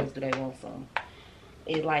ask nobody else do they want some.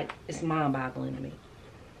 It's like, it's mind-boggling to me.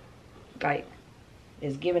 Like,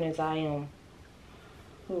 as given as I am,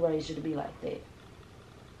 who raised you to be like that?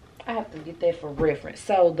 I have to get that for reference.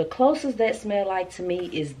 So the closest that smell like to me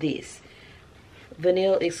is this.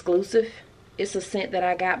 Vanilla Exclusive. It's a scent that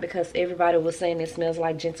I got because everybody was saying it smells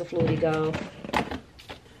like Gentle Fluidity Gold.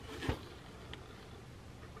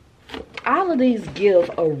 All of these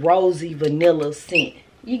give a rosy vanilla scent.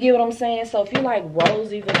 You get what I'm saying? So if you like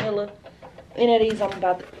rosy vanilla, any of these I'm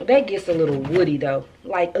about to, that gets a little woody though.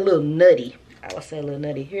 Like a little nutty. I would say a little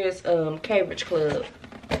nutty. Here's Cambridge Club.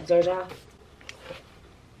 Zerja.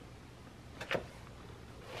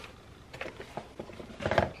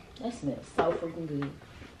 That smells so freaking good.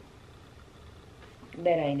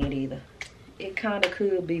 That ain't it either. It kind of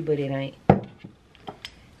could be, but it ain't.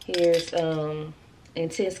 Here's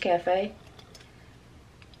Intense Cafe.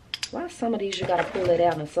 Why some of these you gotta pull it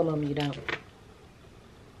out and some of them you don't?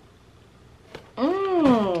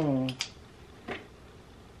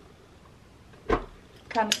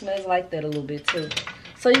 Kind of smells like that a little bit too.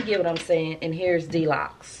 So you get what I'm saying. And here's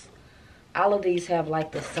Deluxe. All of these have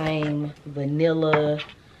like the same vanilla,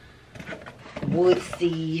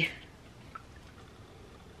 woodsy.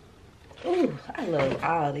 Ooh, I love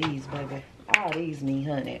all these, baby. All these mean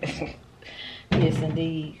honey. Yes,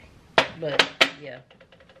 indeed. But yeah,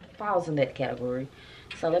 falls in that category.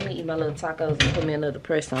 So let me eat my little tacos and put me another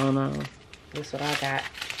press on. This what I got.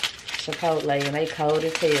 Chipotle, and they cold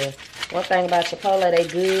as hell. One thing about Chipotle, they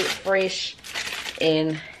good, fresh,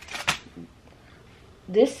 and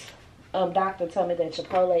this doctor told me that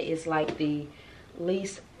Chipotle is like the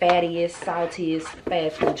least fattiest, saltiest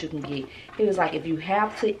fast food you can get. He was like, if you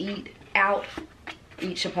have to eat out,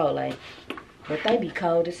 eat Chipotle. But they be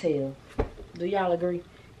cold as hell. Do y'all agree?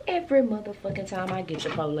 Every motherfucking time I get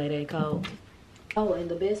Chipotle, they cold. Oh,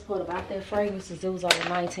 and the best part about that fragrance is it was only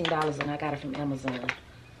 $19 and I got it from Amazon.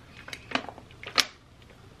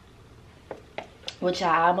 Which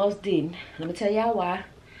I almost didn't. Let me tell y'all why.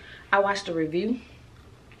 I watched a review.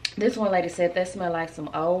 This one lady said that smelled like some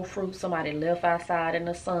old fruit somebody left outside in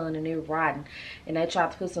the sun and it rotten. And they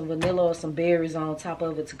tried to put some vanilla or some berries on top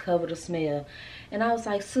of it to cover the smell. And I was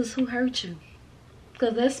like, sis, who hurt you?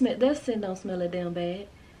 Because that scent don't smell that damn bad.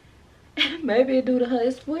 Maybe it do to her.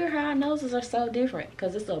 It's weird how our noses are so different.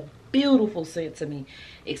 Because it's a beautiful scent to me.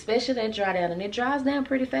 Especially that dry down. And it dries down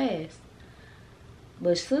pretty fast.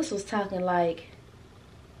 But sis was talking like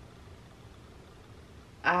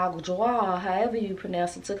Agua, however you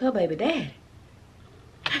pronounce it, took her baby daddy.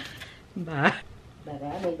 Bye. Baby,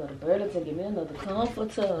 I may go to Burlington and get me another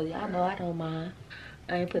comforter. Y'all know I don't mind.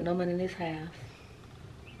 I ain't putting no money in this house.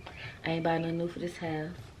 I ain't buying nothing new for this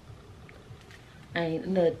house. I ain't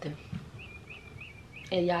nothing.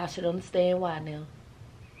 And y'all should understand why now.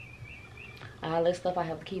 All that stuff I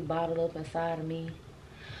have to keep bottled up inside of me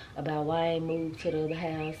about why I ain't moved to the other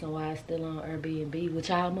house and why it's still on Airbnb,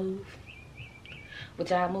 which I'll move.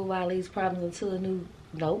 Which I'll move all these problems into a new,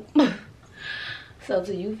 nope. So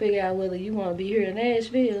till you figure out whether you want to be here in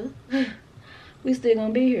Nashville, we still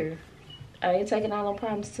gonna be here. I ain't taking all them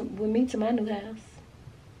problems with me to my new house.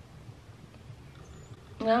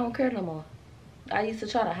 I don't care no more. I used to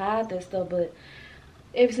try to hide that stuff, but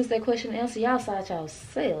ever since that question and answer, y'all saw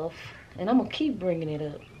yourself. And I'm going to keep bringing it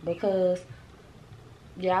up because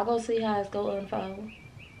y'all going to see how it's going to unfold.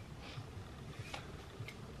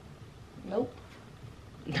 Nope.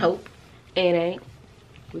 Nope. It ain't.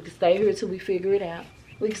 We can stay here till we figure it out.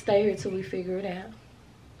 We can stay here till we figure it out.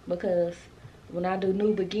 Because when I do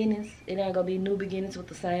new beginnings, it ain't gonna be new beginnings with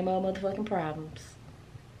the same old motherfucking problems.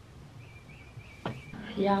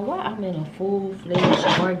 Y'all, why I'm in a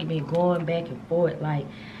full-fledged argument going back and forth like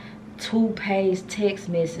 2-page text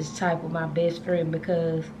message type with my best friend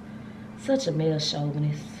because such a male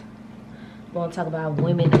chauvinist. We're gonna talk about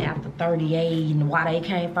women after 38 and why they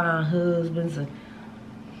can't find husbands. And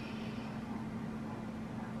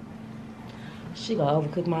she gonna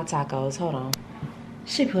overcook my tacos. Hold on.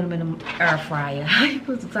 She put them in the air fryer. He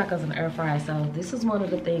puts the tacos in the air fryer. So this is one of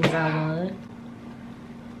the things I won.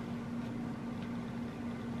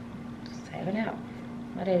 Just having out.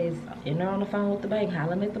 My daddy's in there on the phone with the bank,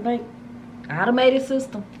 hollering at the bank. Automated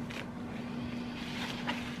system.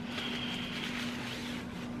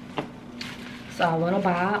 So I won a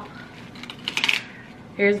bob.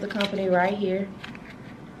 Here's the company right here.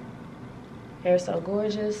 Hair so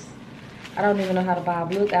gorgeous. I don't even know how the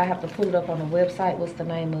bob look. I have to pull it up on the website. What's the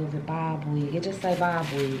name of it? Bob wig. It just say bob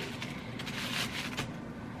wig.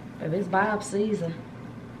 If it's bob season.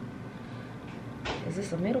 Is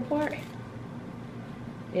this a middle part?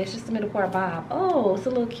 Yeah, it's just the middle part bob. Oh, it's a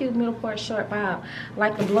little cute middle part short bob.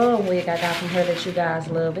 Like the blonde wig I got from her that you guys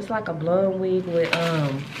love. It's like a blonde wig with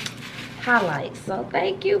highlights. So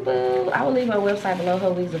thank you, boo. I will leave my website below.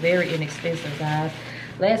 Her wigs are very inexpensive, guys.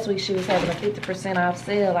 Last week she was having a 50% off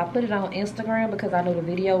sale. I put it on Instagram because I knew the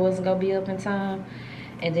video wasn't gonna be up in time.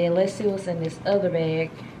 And then let's see what's in this other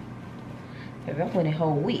bag. Baby, I went in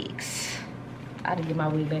whole weeks. I had to get my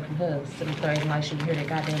wig back from her. Sitting crazy like she can hear that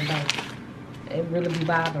goddamn bank. It really be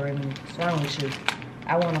bothering me. What's wrong with you?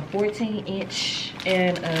 I want a 14-inch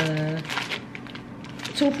and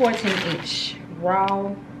two 14-inch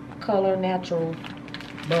raw color natural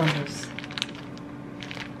bundles.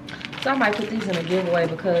 So I might put these in a giveaway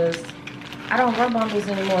because I don't run bundles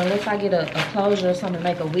anymore unless I get a closure or something to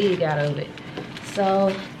make a wig out of it.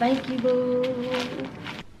 So thank you, boo.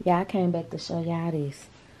 Yeah, I came back to show y'all this.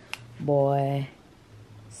 Boy,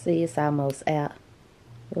 see, it's almost out.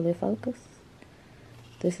 Will it focus?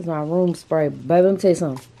 This is my room spray. Baby, let me tell you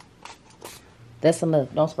something. That's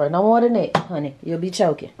enough. Don't spray no more than that, honey. You'll be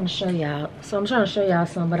choking. I'm gonna show y'all. So I'm trying to show y'all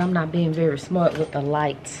something, but I'm not being very smart with the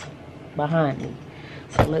lights behind me.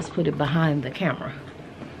 So let's put it behind the camera.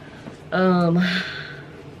 So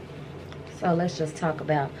let's just talk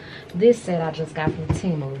about this set I just got from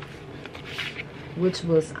Temu, which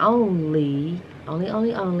was only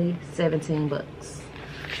 17 bucks.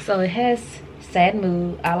 So it has Sad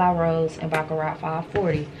Mood, A La Rose, and Baccarat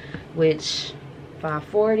 540, which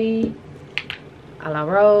 540, A La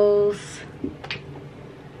Rose,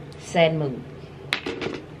 Sad Mood.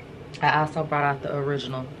 I also brought out the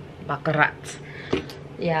original Baccarat.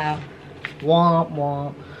 Yeah, womp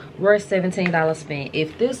womp. Worth $17 spent.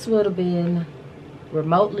 If this would have been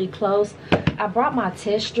remotely close, I brought my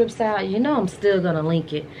test strips out. You know I'm still gonna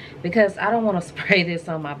link it because I don't want to spray this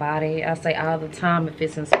on my body. I say all the time if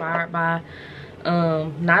it's inspired by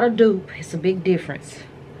not a dupe. It's a big difference.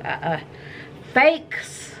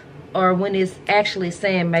 Fakes, or when it's actually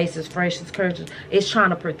saying Mace's Freshest Courage, it's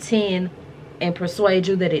trying to pretend and persuade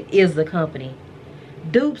you that it is the company.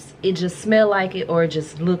 Dupes, it just smell like it or it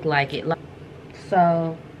just look like it.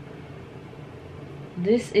 So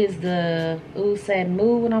this is the Ooh Sad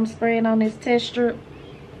Mood when I'm spraying on this test strip.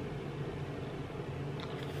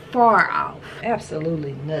 Far off.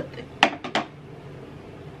 Absolutely nothing.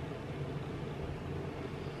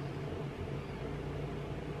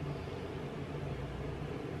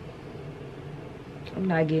 I'm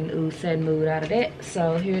not getting Ooh Sad Mood out of that.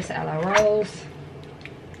 So here's A La Rose.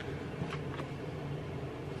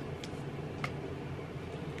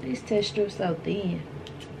 These test strips so thin.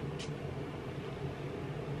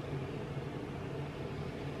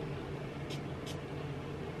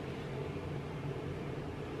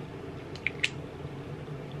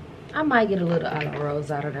 I might get a little A La Rose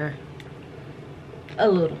out of there. A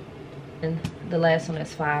little. And the last one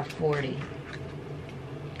is 540.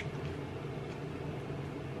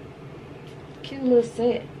 Cute little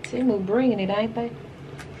set. Temu bringing it, ain't they?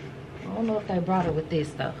 I don't know if they brought it with this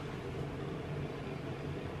though.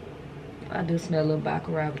 I do smell a little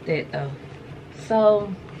Baccarat with that though.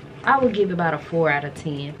 So I would give it about a 4 out of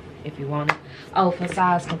 10 if you want it. Oh, for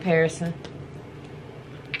size comparison.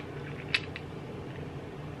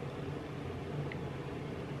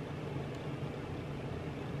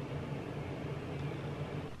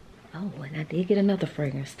 Oh, and I did get another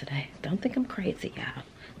fragrance today. Don't think I'm crazy, y'all.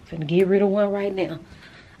 Finna get rid of one right now.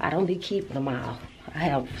 I don't be keeping them all. I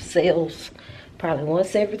have sales probably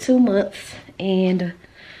once every 2 months, and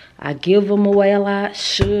I give them away a lot.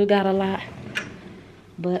 Sure got a lot.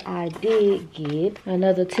 But I did get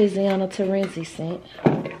another Tiziana Terenzi scent.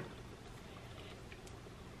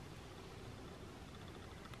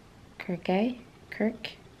 Kirk.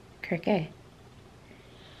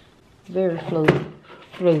 Very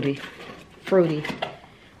fruity.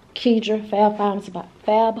 Keidra, Fab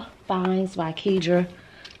Finds by Keidra.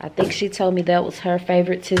 I think she told me that was her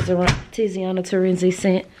favorite Tiziana Terenzi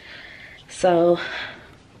scent. So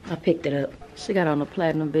I picked it up. She got on a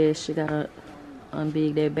platinum bed. She got to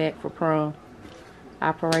unbig that back for prom.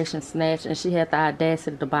 Operation Snatch. And she had the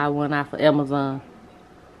audacity to buy one off of Amazon.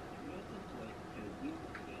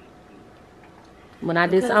 When I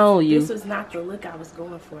disown you. This was not the look I was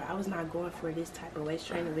going for. I was not going for this type of waist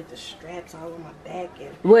trainer with the straps all on my back.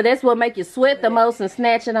 And well, that's what make you sweat the most and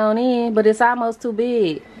snatch it on in, but it's almost too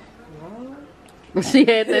big. No. She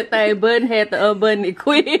had that thing button, had to unbutton it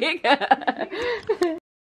quick.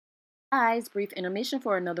 Guys, brief intermission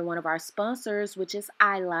for another one of our sponsors, which is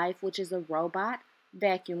ILIFE, which is a robot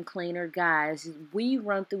vacuum cleaner. Guys, we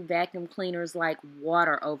run through vacuum cleaners like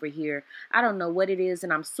water over here. I don't know what it is,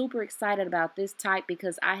 and I'm super excited about this type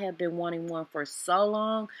because I have been wanting one for so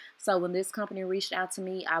long. So when this company reached out to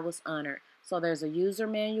me, I was honored. So there's a user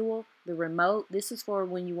manual, the remote. This is for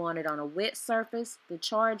when you want it on a wet surface, the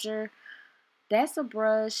charger. That's a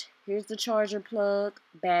brush. Here's the charger plug,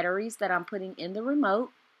 batteries that I'm putting in the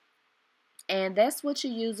remote. And that's what you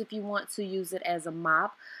use if you want to use it as a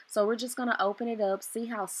mop. So we're just going to open it up, see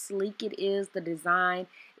how sleek it is. The design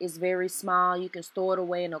is very small. You can store it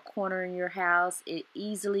away in a corner in your house. It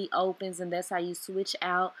easily opens, and that's how you switch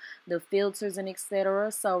out the filters and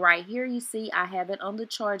etc. So right here you see I have it on the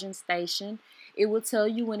charging station. It will tell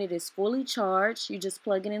you when it is fully charged. You just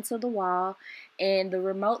plug it into the wall, and the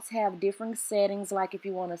remotes have different settings, like if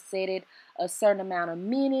you want to set it a certain amount of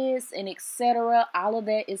minutes and etc. All of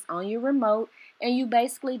that is on your remote, and you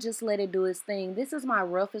basically just let it do its thing. This is my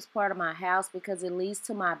roughest part of my house because it leads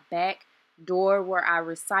to my back door where I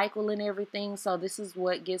recycle and everything. So this is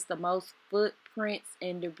what gets the most footprints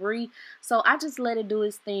and debris. So I just let it do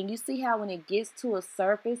its thing. You see how when it gets to a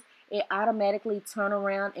surface, it automatically turn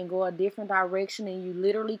around and go a different direction, and you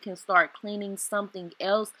literally can start cleaning something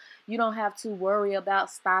else. You don't have to worry about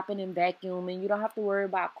stopping and vacuuming. You don't have to worry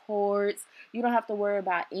about cords. You don't have to worry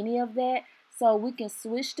about any of that. So we can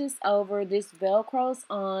switch this over. This Velcro's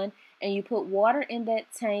on, and you put water in that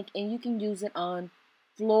tank, and you can use it on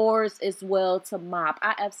floors as well to mop.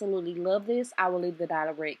 I absolutely love this. I will leave the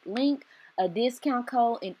direct link, a discount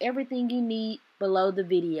code, and everything you need below the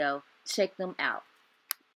video. Check them out.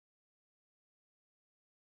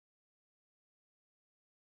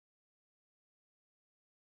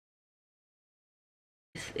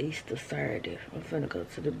 It's Easter Saturday. I'm finna go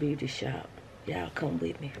to the beauty shop. Y'all come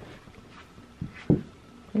with me.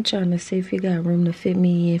 I'm trying to see if you got room to fit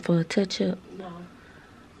me in for a touch-up. no.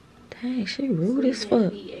 Dang, she rude as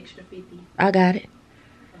fuck. Extra 50. I got it.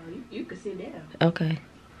 You can sit down. Okay.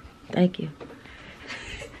 Thank you.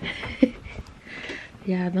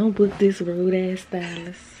 Y'all don't book this rude ass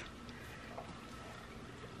stylist.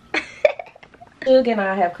 Doug and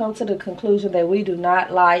I have come to the conclusion that we do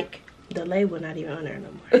not like The label not even on there no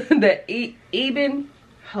more. the even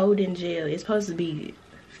Holding gel. It's supposed to be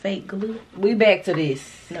fake glue. we back to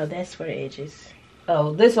this. No, that's for the edges.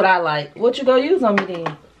 Oh, this what I like. What you gonna use on me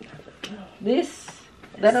then? This?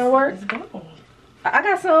 That don't work? It's gone. I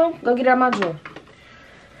got some. Go get it out my drawer.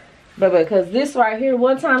 But because this right here,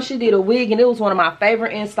 one time she did a wig, and it was one of my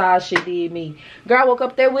favorite installs she did me. Girl, I woke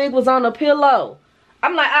up, that wig was on the pillow.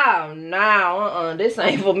 I'm like, oh, no, this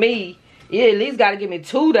ain't for me. Yeah, at least got to give me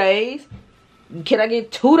 2 days. Can I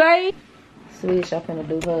get 2 days? Switch, I'm finna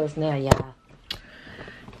do hers now, y'all.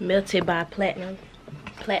 Melted by Platinum.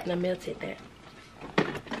 Platinum melted that.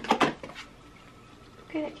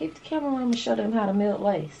 Okay, keep the camera on and show them how to melt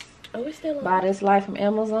lace. Oh, it's still on. Buy this life from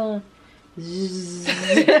Amazon.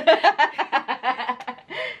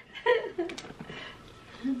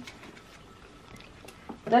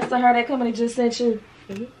 That's the her that company just sent you.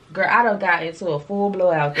 Girl, I done got into a full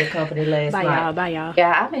blowout that company last night. Bye y'all, bye y'all.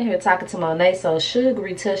 Yeah, I'm in here talking to Monet, so Suge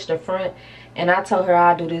retouched the front, and I told her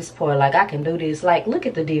I'll do this part. Like, I can do this. Like, look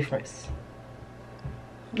at the difference.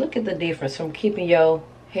 Look at the difference from keeping your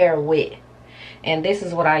hair wet. And this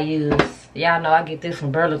is what I use. Y'all know I get this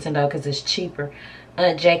from Burlington, though, because it's cheaper.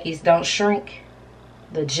 Aunt Jackie's Don't Shrink.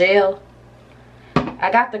 The gel.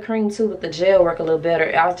 I got the cream, too, but the gel work a little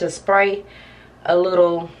better. I'll just spray a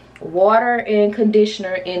little water and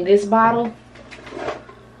conditioner in this bottle,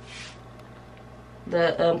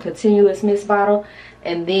 the continuous mist bottle,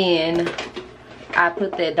 and then I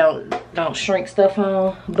put that don't shrink stuff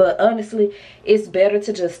on. But honestly, it's better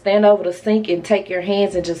to just stand over the sink and take your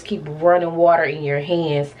hands and just keep running water in your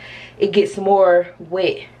hands. It gets more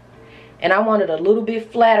wet. And I want it a little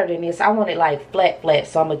bit flatter than this. I want it like flat.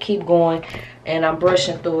 So I'm gonna keep going, and I'm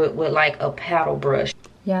brushing through it with like a paddle brush.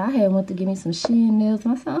 Yeah, I had went to get me some Shein nails.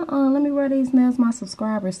 And I said, let me wear these nails my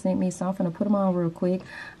subscribers sent me. So I'm finna put them on real quick.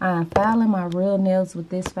 I'm filing my real nails with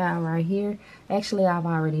this file right here. Actually, I've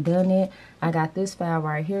already done it. I got this file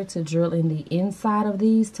right here to drill in the inside of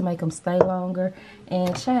these to make them stay longer.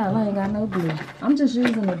 And child, I ain't got no glue. I'm just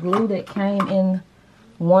using the glue that came in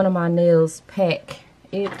one of my nails pack.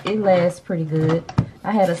 It lasts pretty good.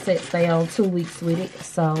 I had a set stay on 2 weeks with it.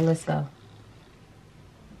 So let's go.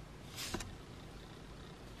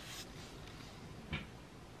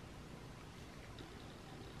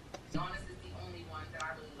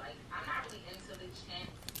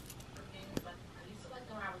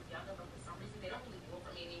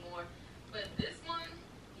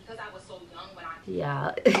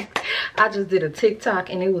 Yeah, I just did a TikTok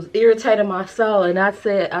and it was irritating my soul, and I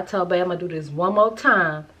told babe I'm gonna do this one more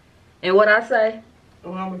time, and what I say?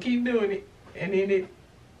 Well, I'm gonna keep doing it, and then it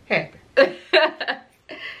happened.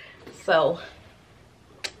 So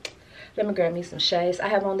let me grab me some shades. I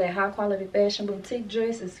have on that high quality fashion boutique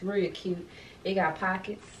dress. It's real cute. It got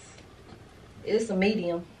pockets. It's a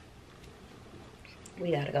medium.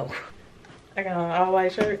 We gotta go. I got an all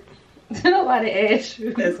white shirt. Nobody asked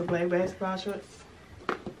you. That's some black basketball shorts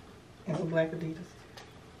and some black Adidas.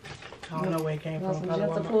 I don't know where it came from.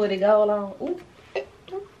 Just to fluid to go along. Ooh.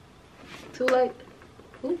 Too late.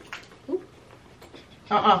 Ooh. Ooh.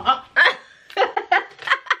 I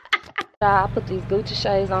put these Gucci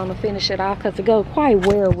shades on to finish it off because it goes quite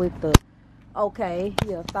well with the. Okay,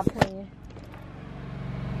 yeah, stop playing.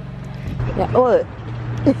 Yeah, what?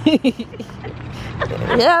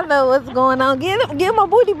 Yeah, I know what's going on. Get my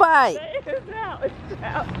booty bite.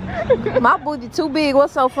 My booty too big.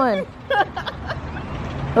 What's so funny?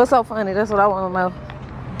 What's so funny? That's what I want to know.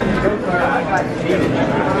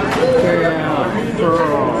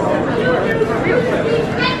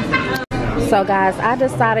 So guys, I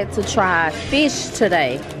decided to try fish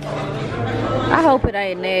today. I hope it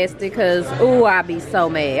ain't nasty, because ooh, I be so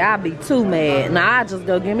mad. I be too mad. Now I just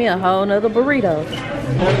go give me a whole nother burrito.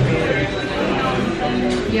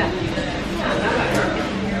 Yeah.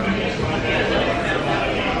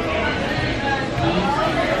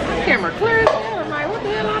 Camera clear as hell. I'm like, what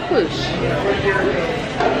the hell I push?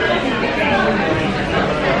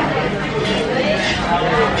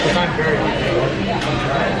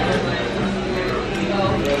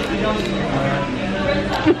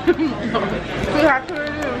 See how clear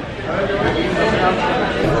it is?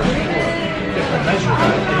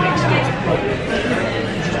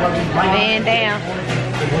 Man down.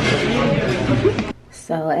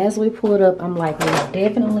 So as we pulled up, I'm like, we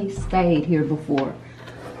definitely stayed here before.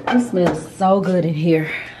 It smells so good in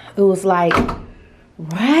here. It was like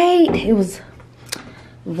it was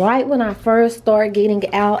right when I first started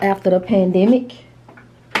getting out after the pandemic.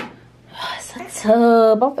 It's a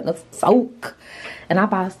tub. I'm finna soak. And I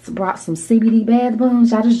brought some CBD bath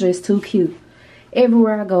bombs. Y'all just dressed too cute.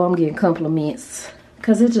 Everywhere I go, I'm getting compliments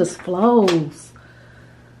because it just flows.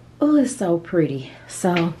 Oh, it's so pretty.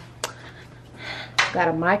 So got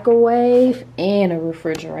a microwave and a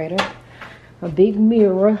refrigerator, a big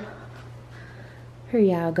mirror. Here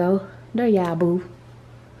y'all go. There y'all boo.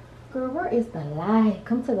 Girl, where is the light?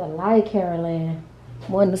 Come to the light, Caroline.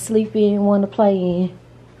 One to sleep in, one to play in.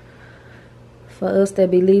 For us that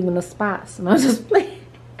be leaving the spots. And I'm just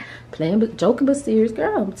playing, but joking, but serious.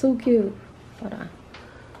 Girl, I'm too cute. Hold on.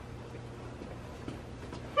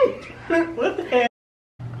 What the hell?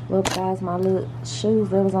 Look guys, my little shoes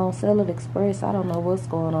that was on SERET Express. I don't know what's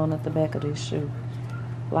going on at the back of this shoe.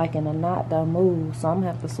 Like in a knot don't move, so I'm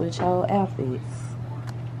gonna have to switch whole outfits.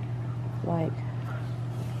 Like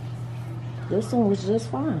this one was just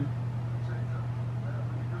fine.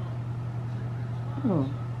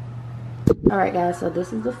 Alright guys, so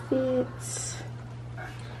this is the fit.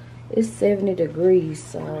 It's 70 degrees,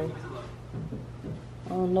 so I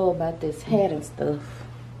don't know about this hat and stuff.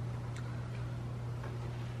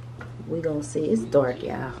 We gonna see. It's dark,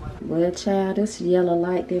 y'all. Well, child, this yellow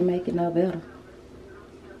light didn't make it no better.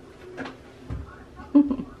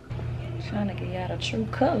 Trying to get y'all a true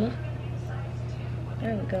color.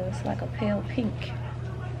 There we go. It's like a pale pink.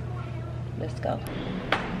 Let's go.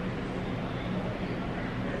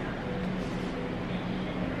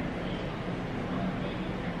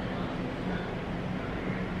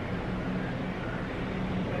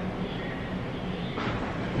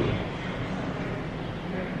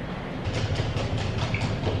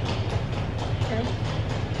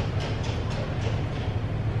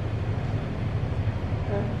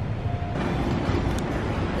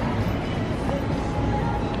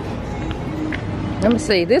 Let me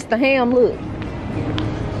see. This the ham, look.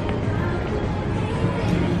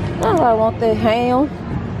 Oh, I want that ham.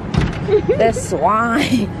 That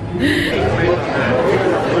swine.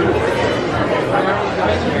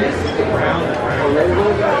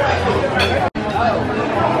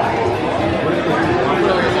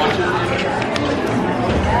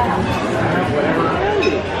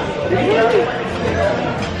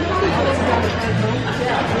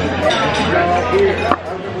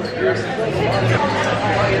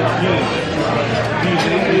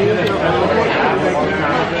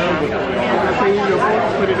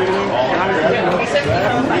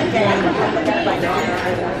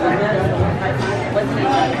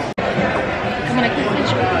 Come on, I can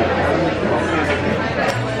picture.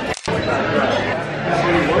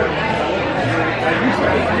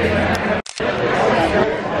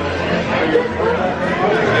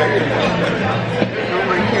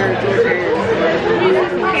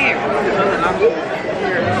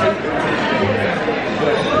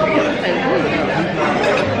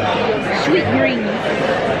 Sweet green.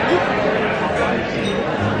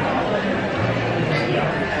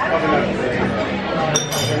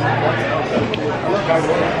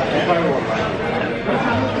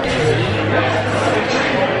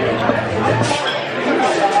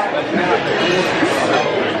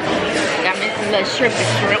 Got me some little shrimp.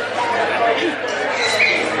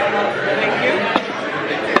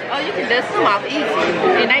 Oh, you can dust some off easy.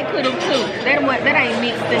 And they could have too. That ain't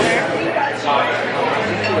mixed in there.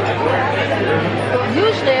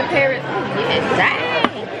 Usually a parrot. Yeah, dang.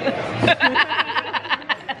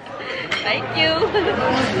 Thank you.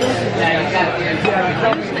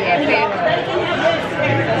 Usually a parrot.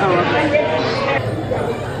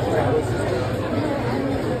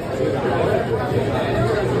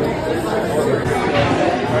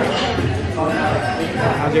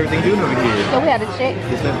 How's everything doing over here? So we had to check.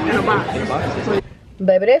 Is that in a box?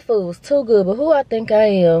 Baby, that food was too good, but who I think I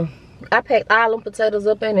am? I packed all them potatoes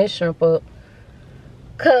up and that shrimp up.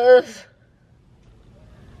 Cause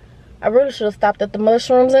I really should have stopped at the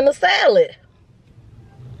mushrooms and the salad.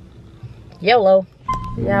 YOLO.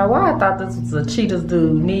 Yeah, why I thought this was a cheaters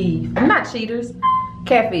dude, Neve. Not cheaters,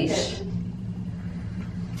 catfish.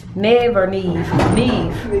 Neve or Neve?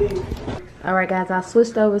 Neve. Alright guys, I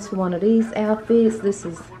switched over to one of these outfits. This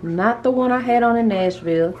is not the one I had on in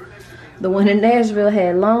Nashville. The one in Nashville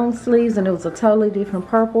had long sleeves and it was a totally different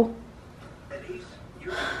purple.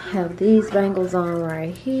 Have these bangles on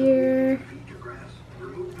right here.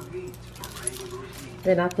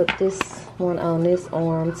 Then I put this one on this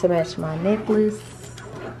arm to match my necklace.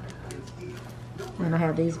 And I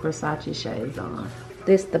have these Versace shades on.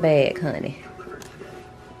 This the bag, honey.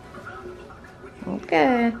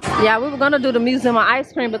 Okay. Yeah, we were gonna do the museum of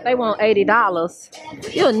ice cream, but they want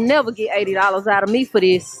 $80. You'll never get $80 out of me for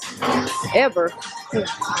this. Ever.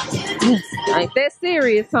 Ain't that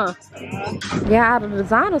serious, huh? Yeah, the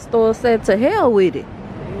designer store said to hell with it.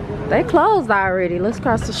 They closed already. Let's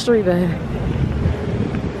cross the street, baby.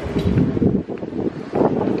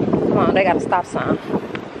 Come on, they got a stop sign.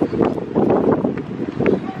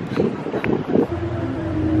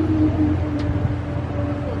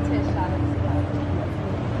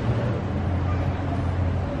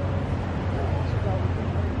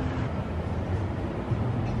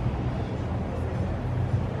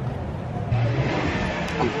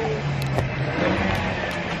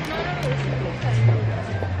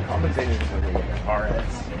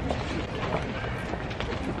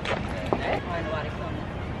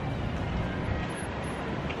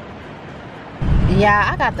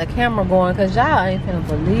 Yeah, I got the camera going because y'all ain't finna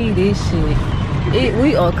believe this shit.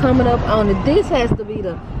 We are coming up on it. This has to be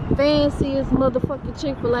the fanciest motherfucking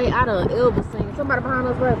Chick-fil-A I done ever seen. Somebody behind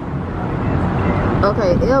us, right?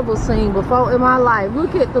 Okay, ever seen before in my life.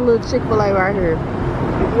 Look at the little Chick-fil-A right here.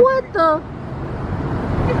 What the?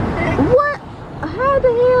 What? How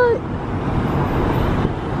the hell?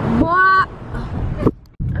 Boy.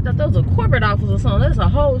 I thought that was a corporate office or something. That's a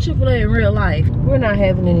whole Chick-fil-A in real life. We're not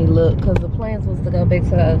having any luck because the plans was to go back to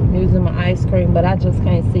the museum of ice cream, but I just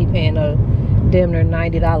can't see paying a damn near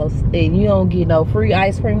 $90 and you don't get no free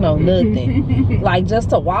ice cream, no nothing. Like just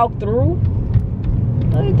to walk through.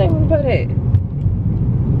 What do you think we put it?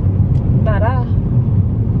 Not I.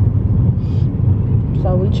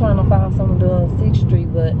 So we trying to find something to do on 6th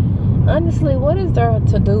Street, but honestly, what is there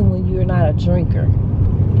to do when you're not a drinker?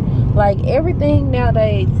 Like everything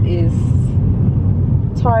nowadays is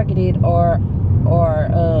targeted or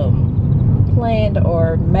planned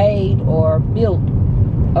or made or built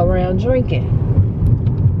around drinking.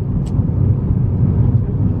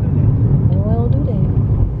 And we don't do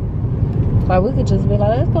that. Like we could just be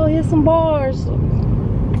like, let's go hit some bars.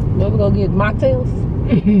 What, we gonna get mocktails?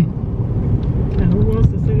 Now, who wants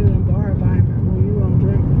to sit in a bar by who you gonna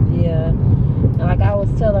drink? Yeah. And like I was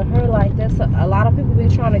telling her, like that's a lot of people been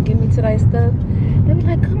trying to get me to that stuff. They be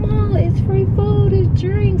like, come on, it's free food, it's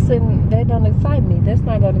drinks, and that don't excite me. That's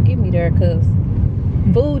not gonna get me there, cause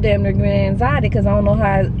food damn near give me anxiety, cause I don't know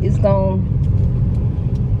how it's gonna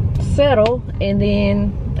settle, and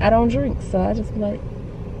then I don't drink, so I just be like,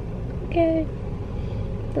 okay,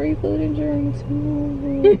 free food and drinks.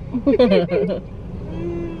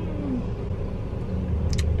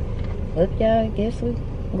 But yeah, I guess we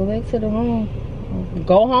go back to the room.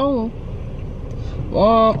 Go home.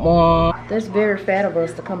 Womp womp. That's very fat of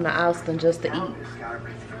us to come to Austin just to eat.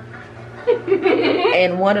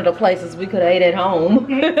 And one of the places we could have ate at home.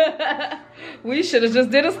 We should have just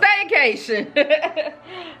did a staycation.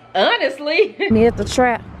 Honestly. Me at the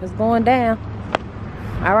trap. It's going down.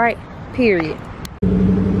 Alright, period.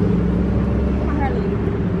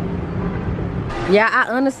 Yeah, I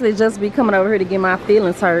honestly just be coming over here to get my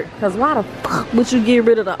feelings hurt. Cause why the fuck would you get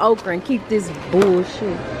rid of the okra and keep this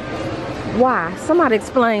bullshit? Why? Somebody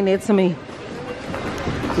explain that to me.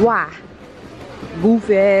 Why?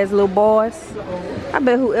 Goofy ass little boys. I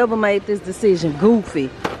bet whoever made this decision, goofy.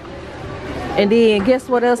 And then guess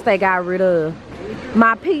what else they got rid of?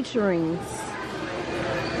 My peach rings.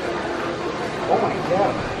 Oh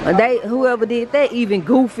my God. Whoever did that even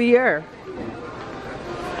goofier.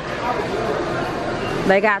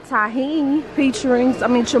 They got tahini, peach rings, I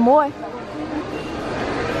mean chamoy.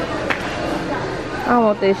 I don't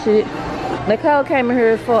want that shit. Nicole came in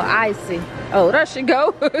here for icy. Oh, there she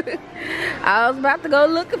go. I was about to go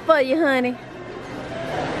looking for you, honey.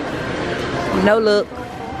 No look.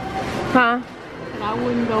 Huh? I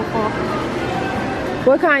wouldn't go far.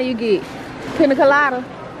 What kind you get? Pina colada?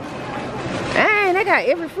 Dang, they got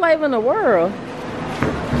every flavor in the world.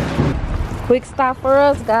 Quick stop for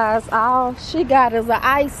us, guys. All she got is an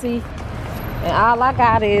icy. And all I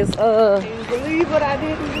got is Can you believe what I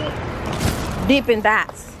didn't get? Dippin'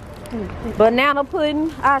 Dots. Banana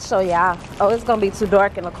pudding. I'll show y'all. Oh, it's gonna be too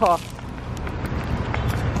dark in the car.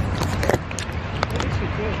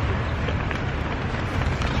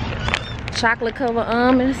 Chocolate covered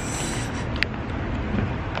almonds.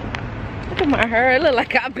 Look at my hair. It look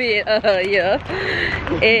like I been yeah.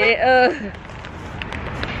 And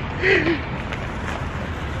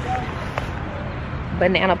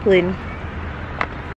banana pudding.